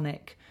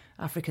pentatonic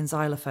African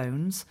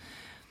xylophones,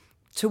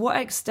 to what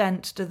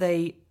extent do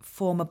they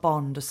form a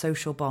bond, a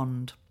social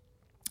bond,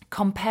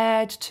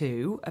 compared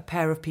to a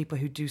pair of people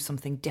who do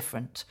something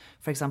different?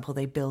 For example,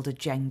 they build a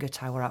Jenga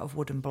tower out of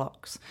wooden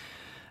blocks.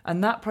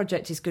 And that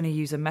project is going to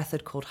use a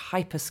method called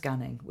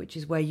hyperscanning, which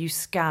is where you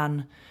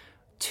scan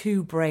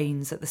two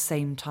brains at the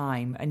same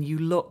time and you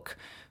look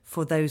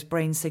for those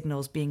brain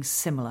signals being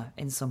similar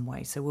in some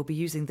way. So we'll be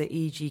using the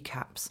EEG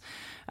caps.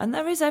 And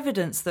there is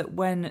evidence that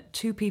when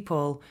two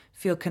people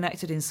feel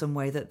connected in some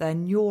way, that their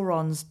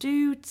neurons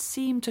do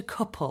seem to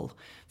couple,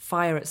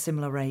 fire at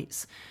similar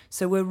rates.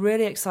 So we're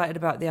really excited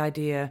about the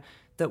idea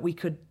that we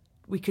could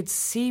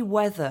see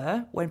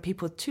whether when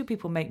two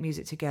people make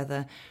music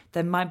together,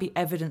 there might be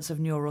evidence of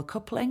neural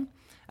coupling,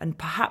 and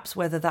perhaps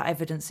whether that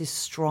evidence is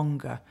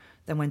stronger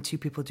than when two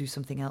people do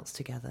something else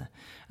together.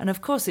 And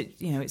of course,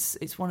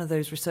 it's one of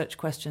those research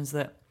questions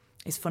that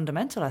is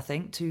fundamental, I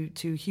think,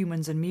 to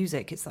humans and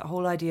music. It's that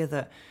whole idea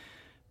that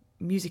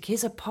music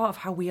is a part of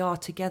how we are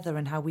together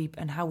and how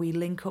we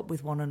link up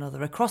with one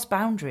another across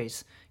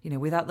boundaries,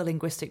 without the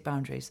linguistic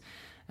boundaries.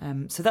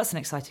 So that's an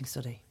exciting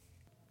study.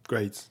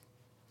 Great.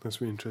 That's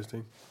really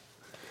interesting.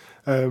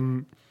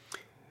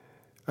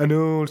 I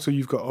know also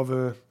you've got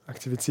other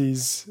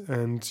activities,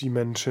 and you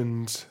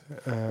mentioned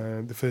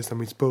the first time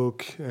we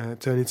spoke,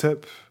 Turn It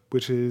Up,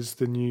 which is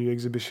the new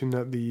exhibition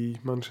at the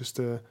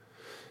Manchester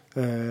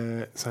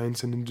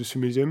Science and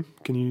Industry Museum.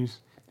 Can you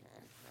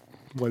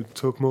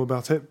talk more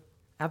about it?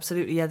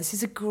 Absolutely, yeah. This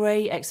is a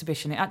great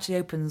exhibition. It actually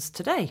opens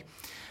today.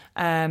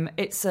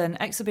 It's an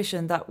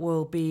exhibition that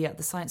will be at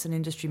the Science and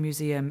Industry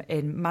Museum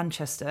in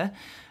Manchester,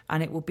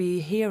 and it will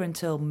be here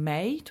until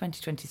May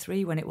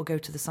 2023, when it will go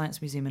to the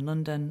Science Museum in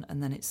London,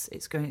 and then it's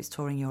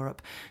touring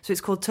Europe. So it's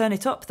called Turn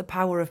It Up, The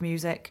Power of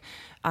Music,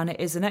 and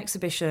it is an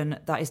exhibition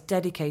that is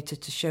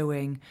dedicated to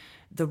showing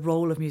the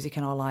role of music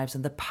in our lives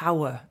and the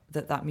power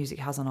that music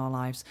has on our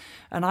lives.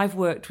 And I've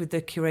worked with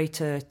the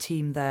curator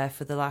team there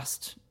for the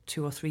last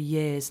 2 or 3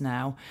 years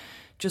now,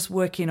 just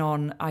working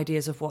on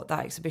ideas of what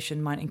that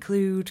exhibition might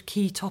include,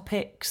 key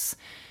topics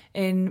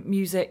in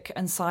music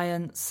and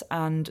science,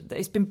 and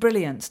it's been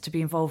brilliant to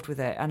be involved with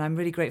it, and I'm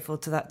really grateful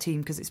to that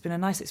team because it's been a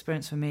nice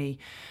experience for me.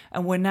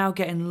 And we're now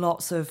getting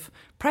lots of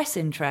press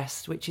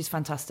interest, which is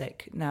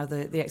fantastic. Now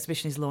the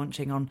exhibition is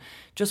launching on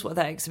just what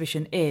that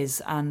exhibition is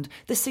and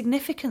the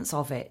significance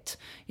of it.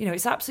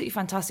 It's absolutely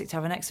fantastic to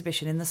have an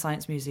exhibition in the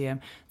Science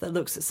Museum that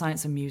looks at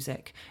science and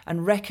music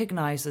and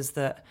recognises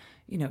that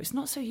it's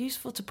not so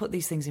useful to put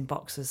these things in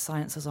boxes,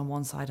 science is on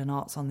one side and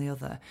arts on the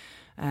other.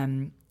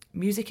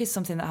 Music is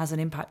something that has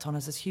an impact on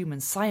us as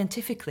humans,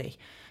 scientifically,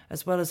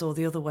 as well as all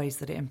the other ways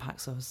that it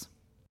impacts us.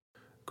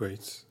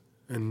 Great.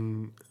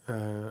 And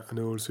I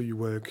know also you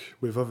work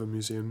with other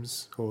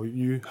museums, or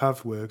you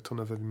have worked on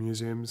other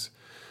museums.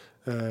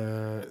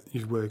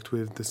 You've worked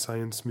with the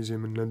Science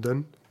Museum in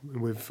London,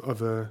 with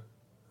other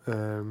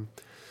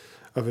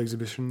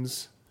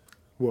exhibitions.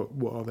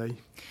 What are they?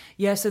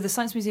 Yeah, so the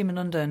Science Museum in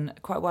London,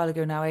 quite a while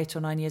ago now, 8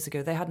 or 9 years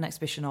ago, they had an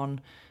exhibition on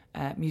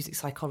music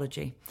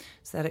psychology.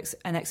 So they had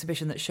an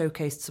exhibition that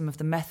showcased some of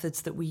the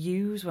methods that we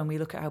use when we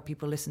look at how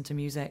people listen to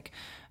music.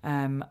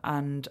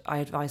 And I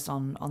advised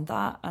on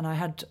that. And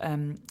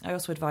I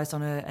also advised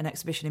on an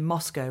exhibition in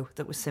Moscow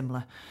that was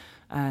similar,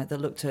 that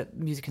looked at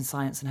music and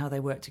science and how they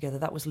work together.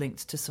 That was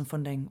linked to some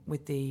funding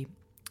with the,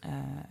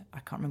 I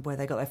can't remember where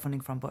they got their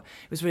funding from, but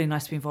it was really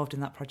nice to be involved in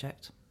that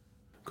project.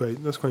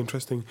 Great, that's quite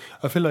interesting.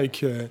 I feel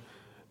like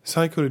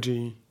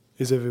psychology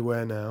is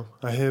everywhere now.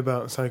 I hear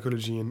about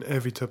psychology in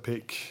every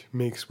topic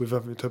mixed with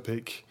other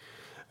topic.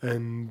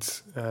 And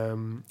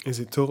is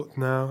it taught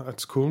now at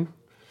school?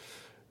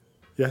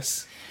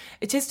 Yes?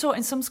 It is taught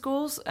in some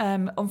schools.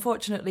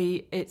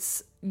 Unfortunately,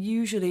 it's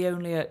usually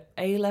only at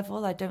A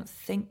level. I don't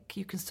think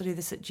you can study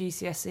this at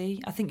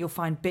GCSE. I think you'll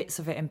find bits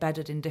of it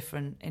embedded in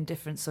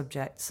different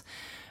subjects.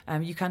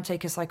 You can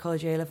take a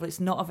psychology A level. It's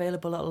not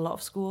available at a lot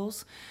of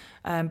schools.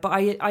 But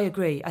I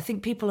agree. I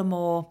think people are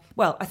more...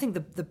 Well, I think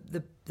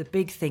the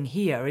big thing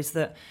here is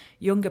that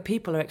younger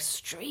people are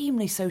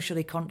extremely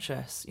socially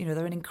conscious.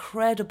 They're an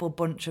incredible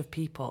bunch of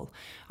people.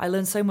 I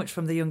learn so much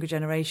from the younger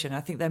generation.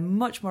 I think they're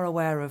much more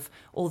aware of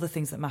all the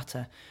things that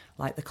matter,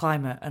 like the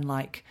climate and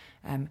like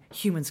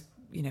humans,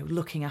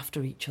 looking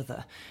after each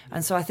other.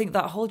 And so I think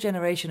that whole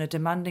generation are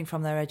demanding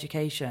from their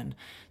education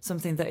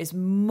something that is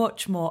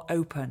much more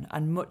open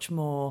and much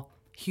more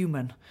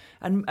human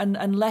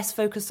and less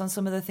focused on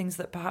some of the things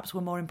that perhaps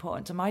were more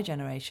important to my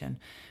generation,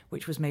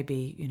 which was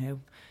maybe,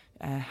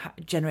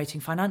 generating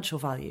financial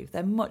value.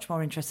 They're much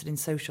more interested in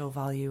social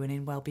value and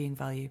in well-being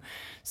value.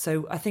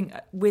 So I think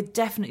we're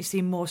definitely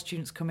seeing more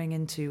students coming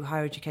into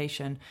higher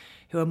education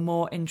who are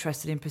more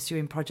interested in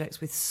pursuing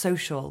projects with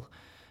social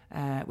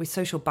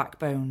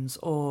backbones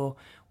or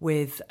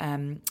with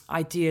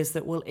ideas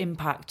that will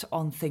impact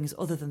on things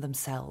other than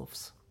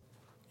themselves.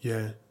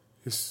 Yeah,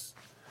 it's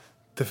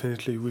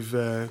definitely.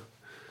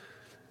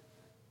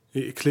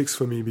 It clicks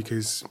for me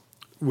because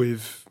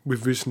we've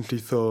recently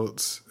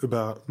thought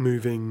about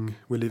moving.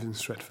 We live in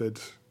Stratford,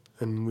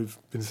 and we've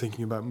been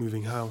thinking about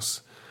moving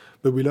house.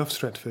 But we love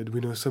Stratford. We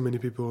know so many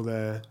people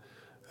there.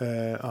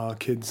 Our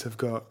kids have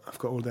got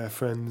all their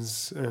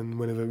friends, and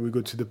whenever we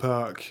go to the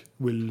park,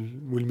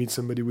 we'll meet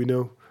somebody we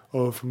know,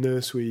 or from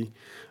nursery,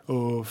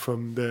 or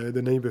from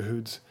the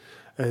neighbourhood.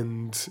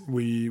 And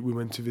we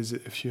went to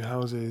visit a few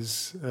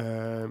houses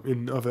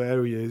in other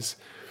areas,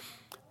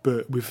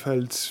 but we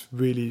felt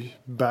really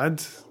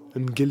bad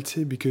and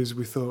guilty because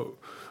we thought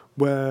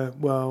where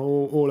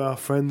all our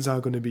friends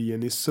are going to be,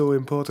 and it's so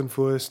important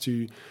for us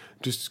to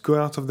just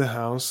go out of the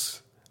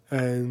house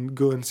and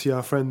go and see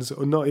our friends,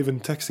 or not even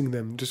texting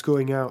them, just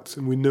going out,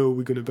 and we know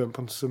we're going to bump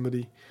into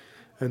somebody.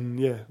 And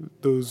yeah,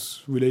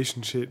 those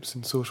relationships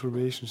and social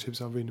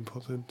relationships are really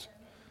important.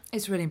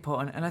 It's really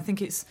important, and I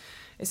think it's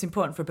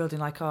important for a building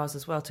like ours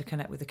as well to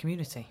connect with the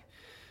community,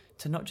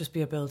 to not just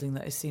be a building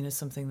that is seen as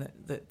something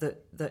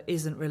that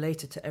isn't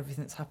related to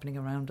everything that's happening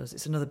around us.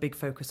 It's another big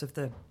focus of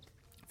the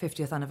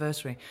 50th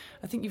anniversary.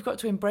 I think you've got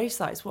to embrace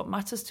that. It's what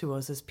matters to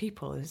us as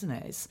people, isn't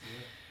it?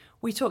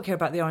 We talk here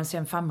about the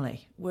RNCM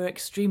family. We're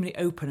extremely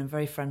open and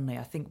very friendly.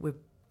 I think we're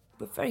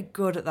very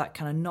good at that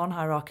kind of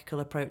non-hierarchical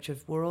approach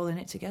of we're all in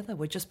it together.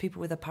 We're just people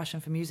with a passion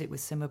for music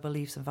with similar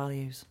beliefs and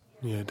values.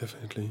 Yeah,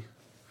 definitely.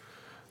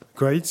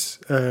 Great.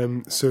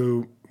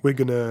 So we're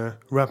going to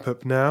wrap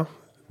up now.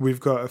 We've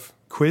got a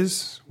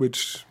quiz,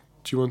 which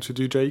do you want to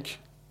do, Jake?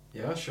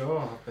 Yeah, sure.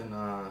 I've been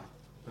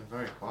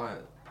very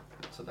quiet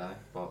today,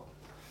 but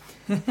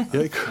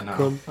yeah,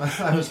 go on.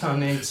 There was no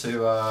need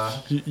to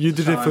you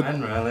did it for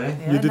in, really.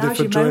 Yeah, you did it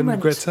for Joy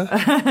and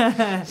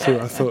Greta, so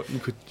I thought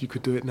you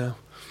could do it now.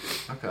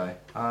 Okay.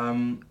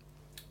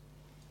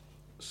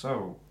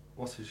 So,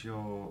 what is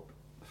your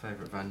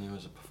favourite venue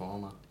as a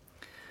performer?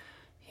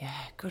 Yeah,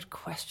 good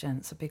question.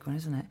 It's a big one,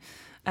 isn't it?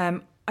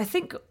 I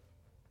think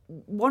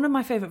one of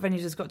my favourite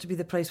venues has got to be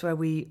the place where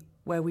we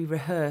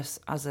rehearse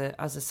as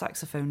a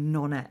saxophone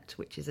nonette,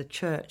 which is a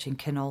church in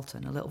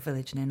Kinalton, a little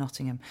village near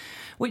Nottingham,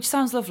 which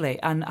sounds lovely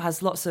and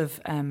has lots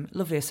of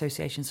lovely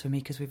associations for me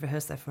because we've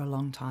rehearsed there for a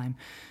long time.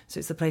 So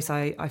it's the place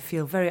I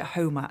feel very at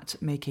home at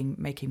making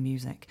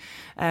music.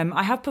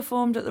 I have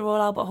performed at the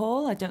Royal Albert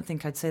Hall. I don't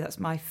think I'd say that's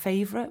my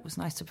favourite. It was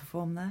nice to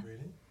perform there.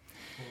 Really?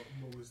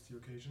 What was the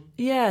occasion?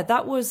 Yeah,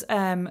 that was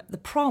the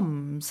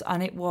proms,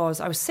 and I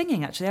was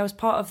singing actually. I was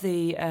part of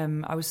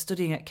I was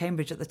studying at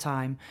Cambridge at the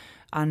time,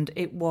 and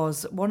it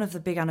was one of the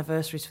big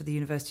anniversaries for the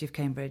University of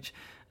Cambridge,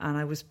 and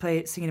I was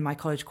singing in my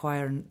college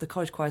choir, and the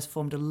college choirs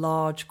formed a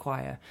large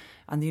choir,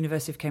 and the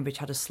University of Cambridge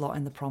had a slot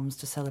in the proms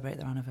to celebrate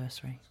their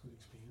anniversary. That's a good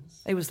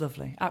experience. It was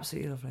lovely,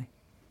 absolutely lovely.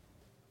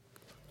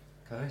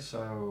 Okay,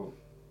 so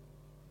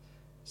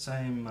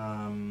same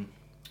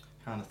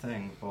kind of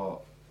thing,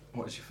 but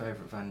what is your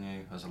favourite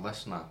venue as a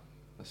listener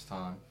this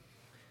time?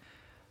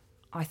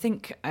 I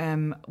think,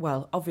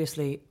 well,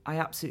 obviously, I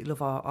absolutely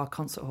love our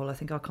concert hall. I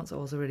think our concert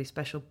hall is a really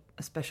special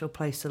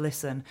place to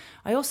listen.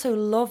 I also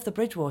love the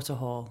Bridgewater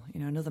Hall,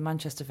 another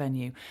Manchester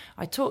venue.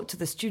 I talk to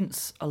the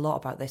students a lot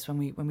about this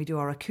when we do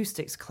our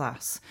acoustics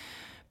class,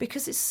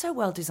 because it's so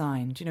well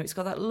designed. It's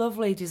got that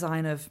lovely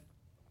design of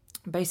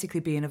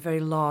basically being a very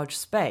large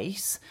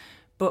space,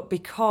 but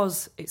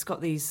because it's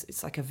got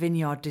it's like a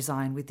vineyard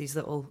design with these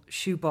little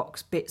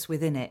shoebox bits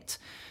within it.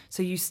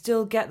 So you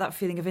still get that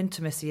feeling of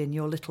intimacy in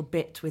your little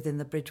bit within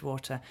the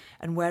Bridgewater.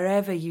 And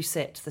wherever you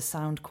sit, the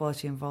sound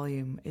quality and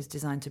volume is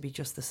designed to be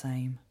just the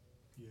same.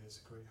 Yeah, it's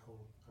a great hall.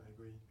 I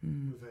agree.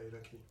 We're very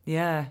lucky.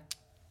 Yeah.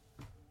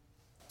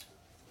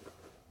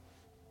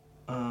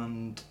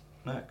 And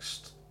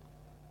next,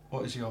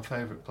 what is your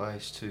favourite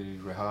place to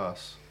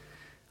rehearse?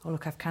 Oh,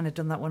 look, I've kind of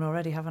done that one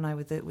already, haven't I,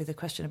 with the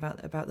question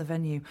about the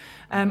venue.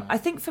 I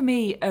think for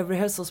me, a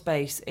rehearsal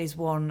space is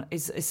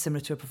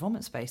similar to a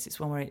performance space. It's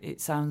one where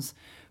it sounds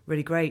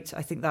really great.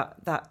 I think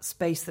that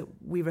space that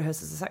we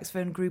rehearse as a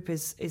saxophone group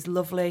is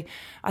lovely.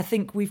 I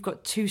think we've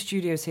got 2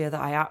 studios here that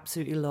I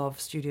absolutely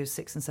love, Studios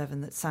 6 and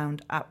 7, that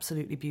sound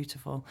absolutely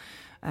beautiful.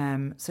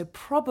 So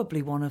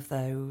probably one of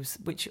those,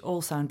 which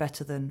all sound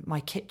better than my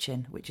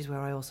kitchen, which is where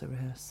I also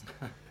rehearse.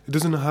 It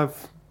doesn't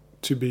have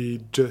to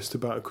be just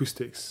about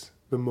acoustics,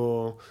 but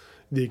more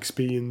the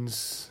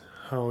experience,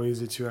 how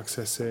easy to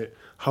access it,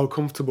 how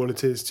comfortable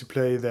it is to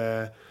play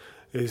there,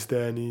 is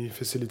there any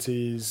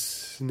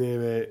facilities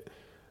near it,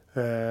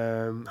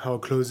 how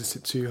close is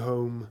it to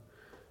home,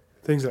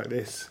 things like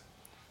this.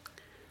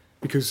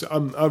 Because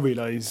I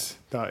realise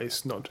that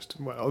it's not just,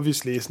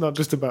 obviously it's not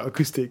just about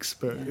acoustics,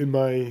 but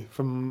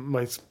from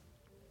my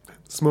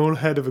small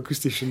head of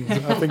acousticians,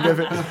 I think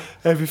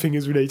everything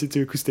is related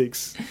to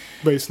acoustics,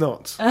 but it's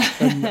not.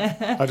 And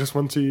I just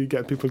want to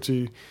get people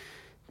to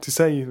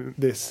say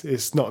this.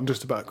 It's not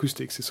just about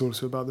acoustics; it's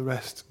also about the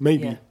rest.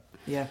 Maybe.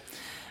 Yeah.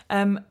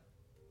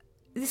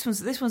 This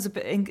one's a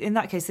bit. In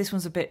that case, this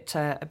one's a bit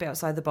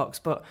outside the box.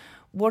 But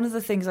one of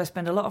the things I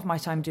spend a lot of my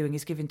time doing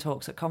is giving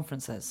talks at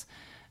conferences.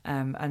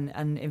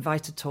 and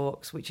invited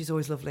talks, which is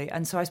always lovely.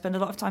 And so I spend a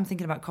lot of time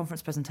thinking about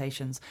conference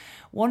presentations.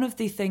 One of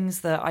the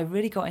things that I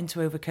really got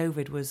into over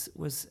COVID was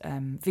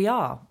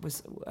VR,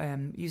 was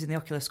using the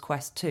Oculus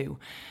Quest 2.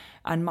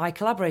 And my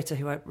collaborator,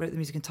 who I wrote the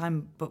Music and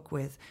Time book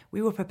with,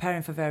 we were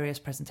preparing for various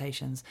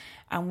presentations,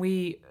 and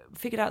we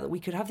figured out that we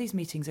could have these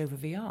meetings over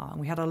VR,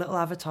 and we had our little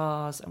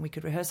avatars, and we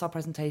could rehearse our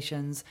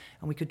presentations,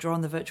 and we could draw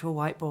on the virtual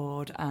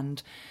whiteboard.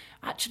 And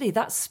actually,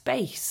 that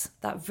space,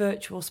 that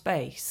virtual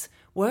space,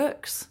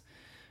 works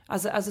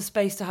as a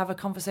space to have a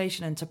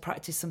conversation and to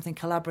practice something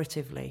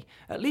collaboratively.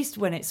 At least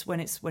when it's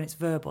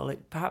verbal.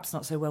 It perhaps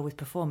not so well with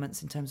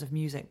performance in terms of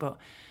music, but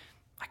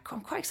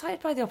I'm quite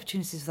excited by the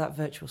opportunities of that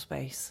virtual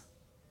space.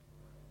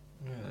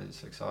 Yeah,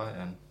 it's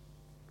exciting.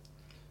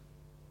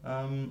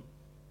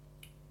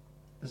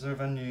 Is there a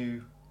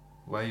venue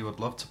where you would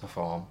love to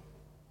perform?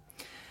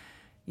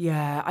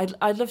 Yeah,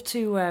 I'd love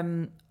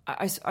to.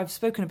 I've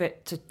spoken a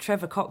bit to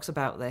Trevor Cox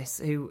about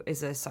this, who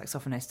is a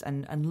saxophonist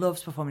and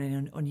loves performing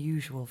in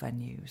unusual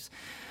venues.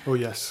 Oh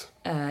yes.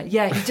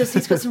 Yeah,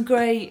 he's got some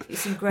great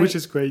which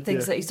is great,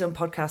 things that he's done,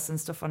 podcasts and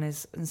stuff on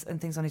his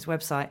and things on his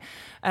website.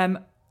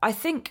 I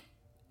think,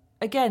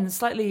 again,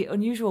 slightly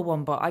unusual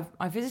one, but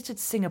I visited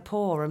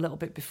Singapore a little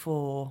bit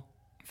before.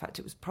 In fact,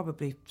 it was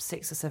probably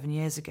 6 or 7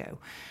 years ago.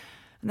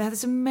 And they had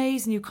this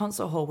amazing new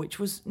concert hall, which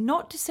was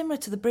not dissimilar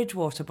to the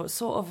Bridgewater, but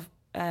sort of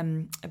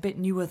a bit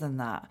newer than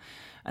that.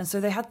 And so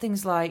they had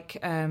things like,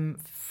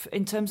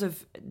 in terms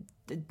of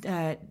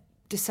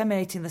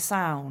disseminating the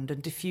sound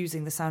and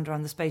diffusing the sound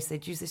around the space,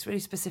 they'd use this really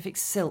specific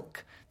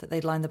silk that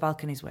they'd line the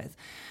balconies with.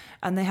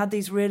 And they had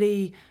these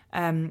really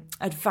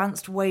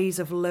advanced ways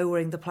of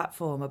lowering the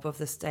platform above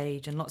the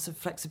stage, and lots of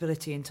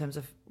flexibility in terms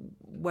of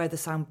where the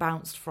sound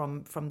bounced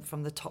from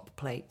the top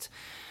plate.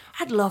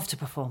 I'd love to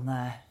perform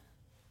there.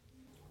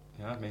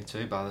 Yeah, me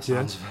too, by the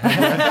sounds of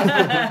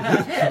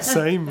it.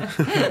 Same.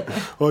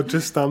 Or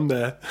just stand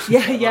there.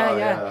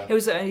 Yeah. It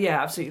was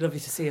absolutely lovely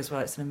to see as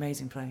well. It's an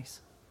amazing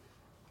place.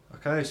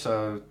 Okay,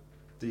 so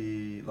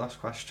the last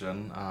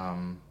question,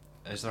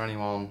 is there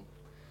anyone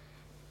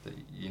that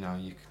you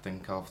could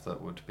think of that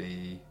would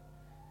be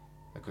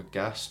a good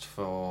guest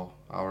for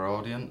our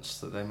audience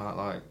that they might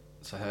like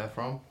to hear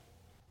from?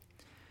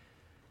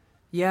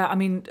 Yeah, I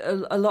mean,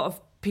 a lot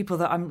of people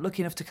that I'm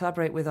lucky enough to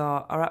collaborate with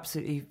are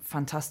absolutely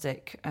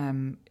fantastic.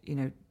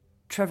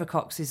 Trevor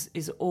Cox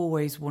is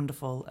always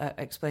wonderful at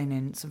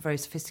explaining some very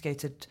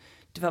sophisticated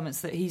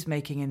developments that he's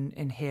making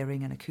in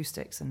hearing and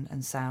acoustics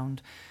and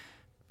sound.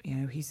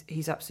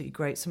 He's absolutely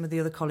great. Some of the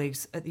other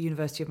colleagues at the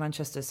University of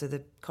Manchester, so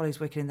the colleagues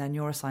working in their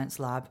neuroscience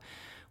lab,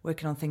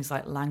 working on things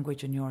like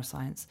language and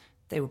neuroscience,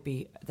 they would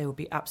be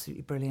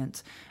absolutely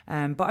brilliant.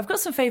 But I've got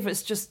some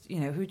favourites who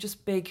are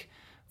just big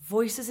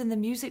voices in the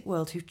music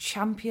world who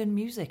champion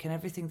music and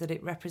everything that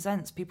it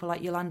represents. People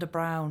like Yolanda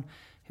Brown,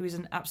 who is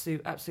an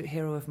absolute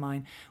hero of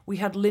mine. We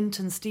had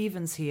Linton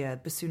Stevens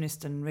here,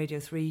 bassoonist and Radio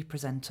 3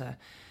 presenter,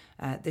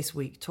 this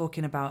week,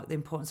 talking about the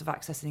importance of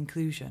access and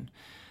inclusion.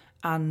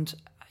 And,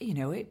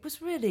 it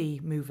was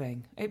really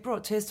moving. It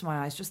brought tears to my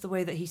eyes, just the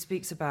way that he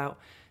speaks about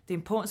the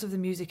importance of the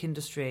music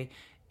industry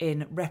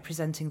in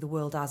representing the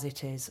world as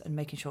it is and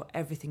making sure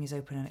everything is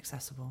open and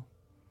accessible.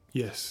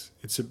 Yes,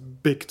 it's a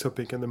big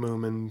topic at the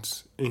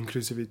moment,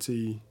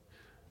 inclusivity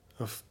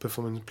of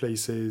performance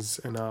places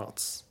and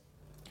arts.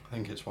 I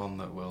think it's one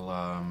that we'll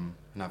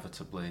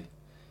inevitably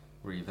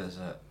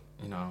revisit,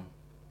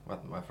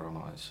 whether or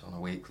not it's on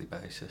a weekly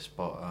basis,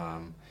 but,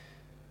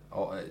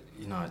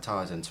 it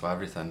ties into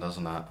everything,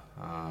 doesn't it?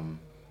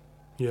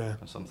 Yeah.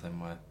 It's something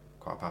we're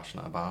quite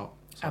passionate about.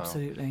 So,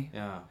 absolutely.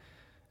 Yeah.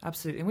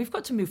 Absolutely. And we've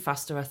got to move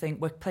faster, I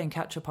think. We're playing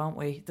catch-up, aren't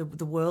we?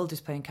 The world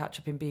is playing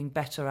catch-up in being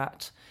better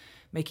at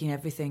making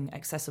everything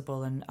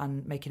accessible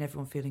and making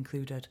everyone feel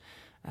included.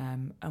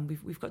 And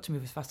we've got to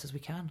move as fast as we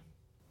can.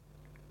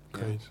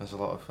 Great. Yeah, there's a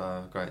lot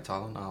of great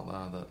talent out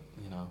there that,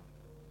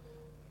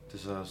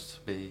 deserves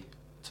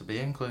to be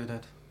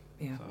included.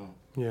 Yeah. So.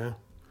 Yeah.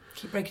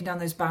 Keep breaking down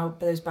those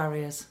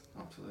barriers.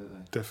 Absolutely.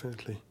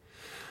 Definitely.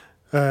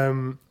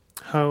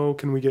 How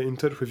can we get in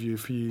touch with you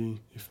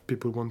if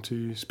people want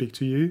to speak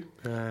to you?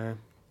 Know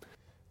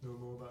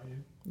more about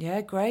you?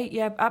 Yeah, great.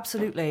 Yeah,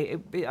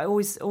 absolutely.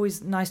 It's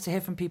always nice to hear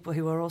from people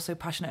who are also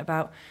passionate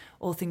about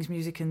all things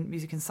music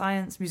and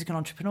science, music and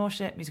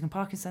entrepreneurship, music and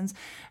Parkinson's.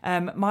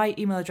 My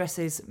email address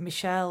is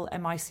Michelle,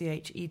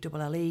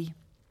 MICHELLE,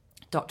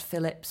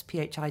 .Phillips,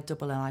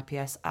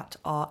 PHILLIPS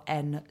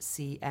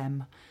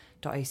 @RNCM.ac.uk.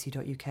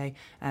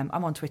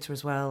 I'm on Twitter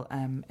as well,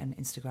 and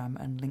Instagram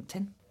and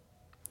LinkedIn.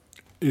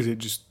 Is it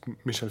just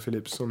Michelle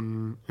Phillips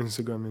on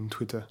Instagram and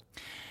Twitter?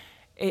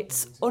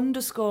 It's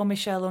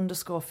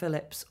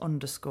 _Michelle_Phillips_ on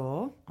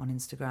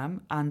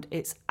Instagram, and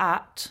it's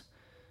 @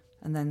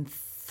 and then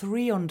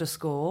 3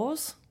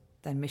 underscores,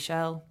 then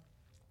Michelle,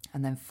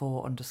 and then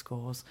 4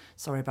 underscores.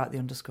 Sorry about the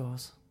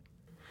underscores.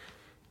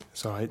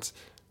 It's all right.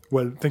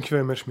 Well, thank you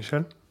very much,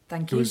 Michelle.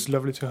 Thank you. It was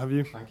lovely to have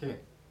you. Thank you.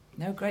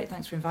 No, great.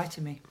 Thanks for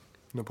inviting me.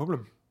 No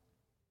problem.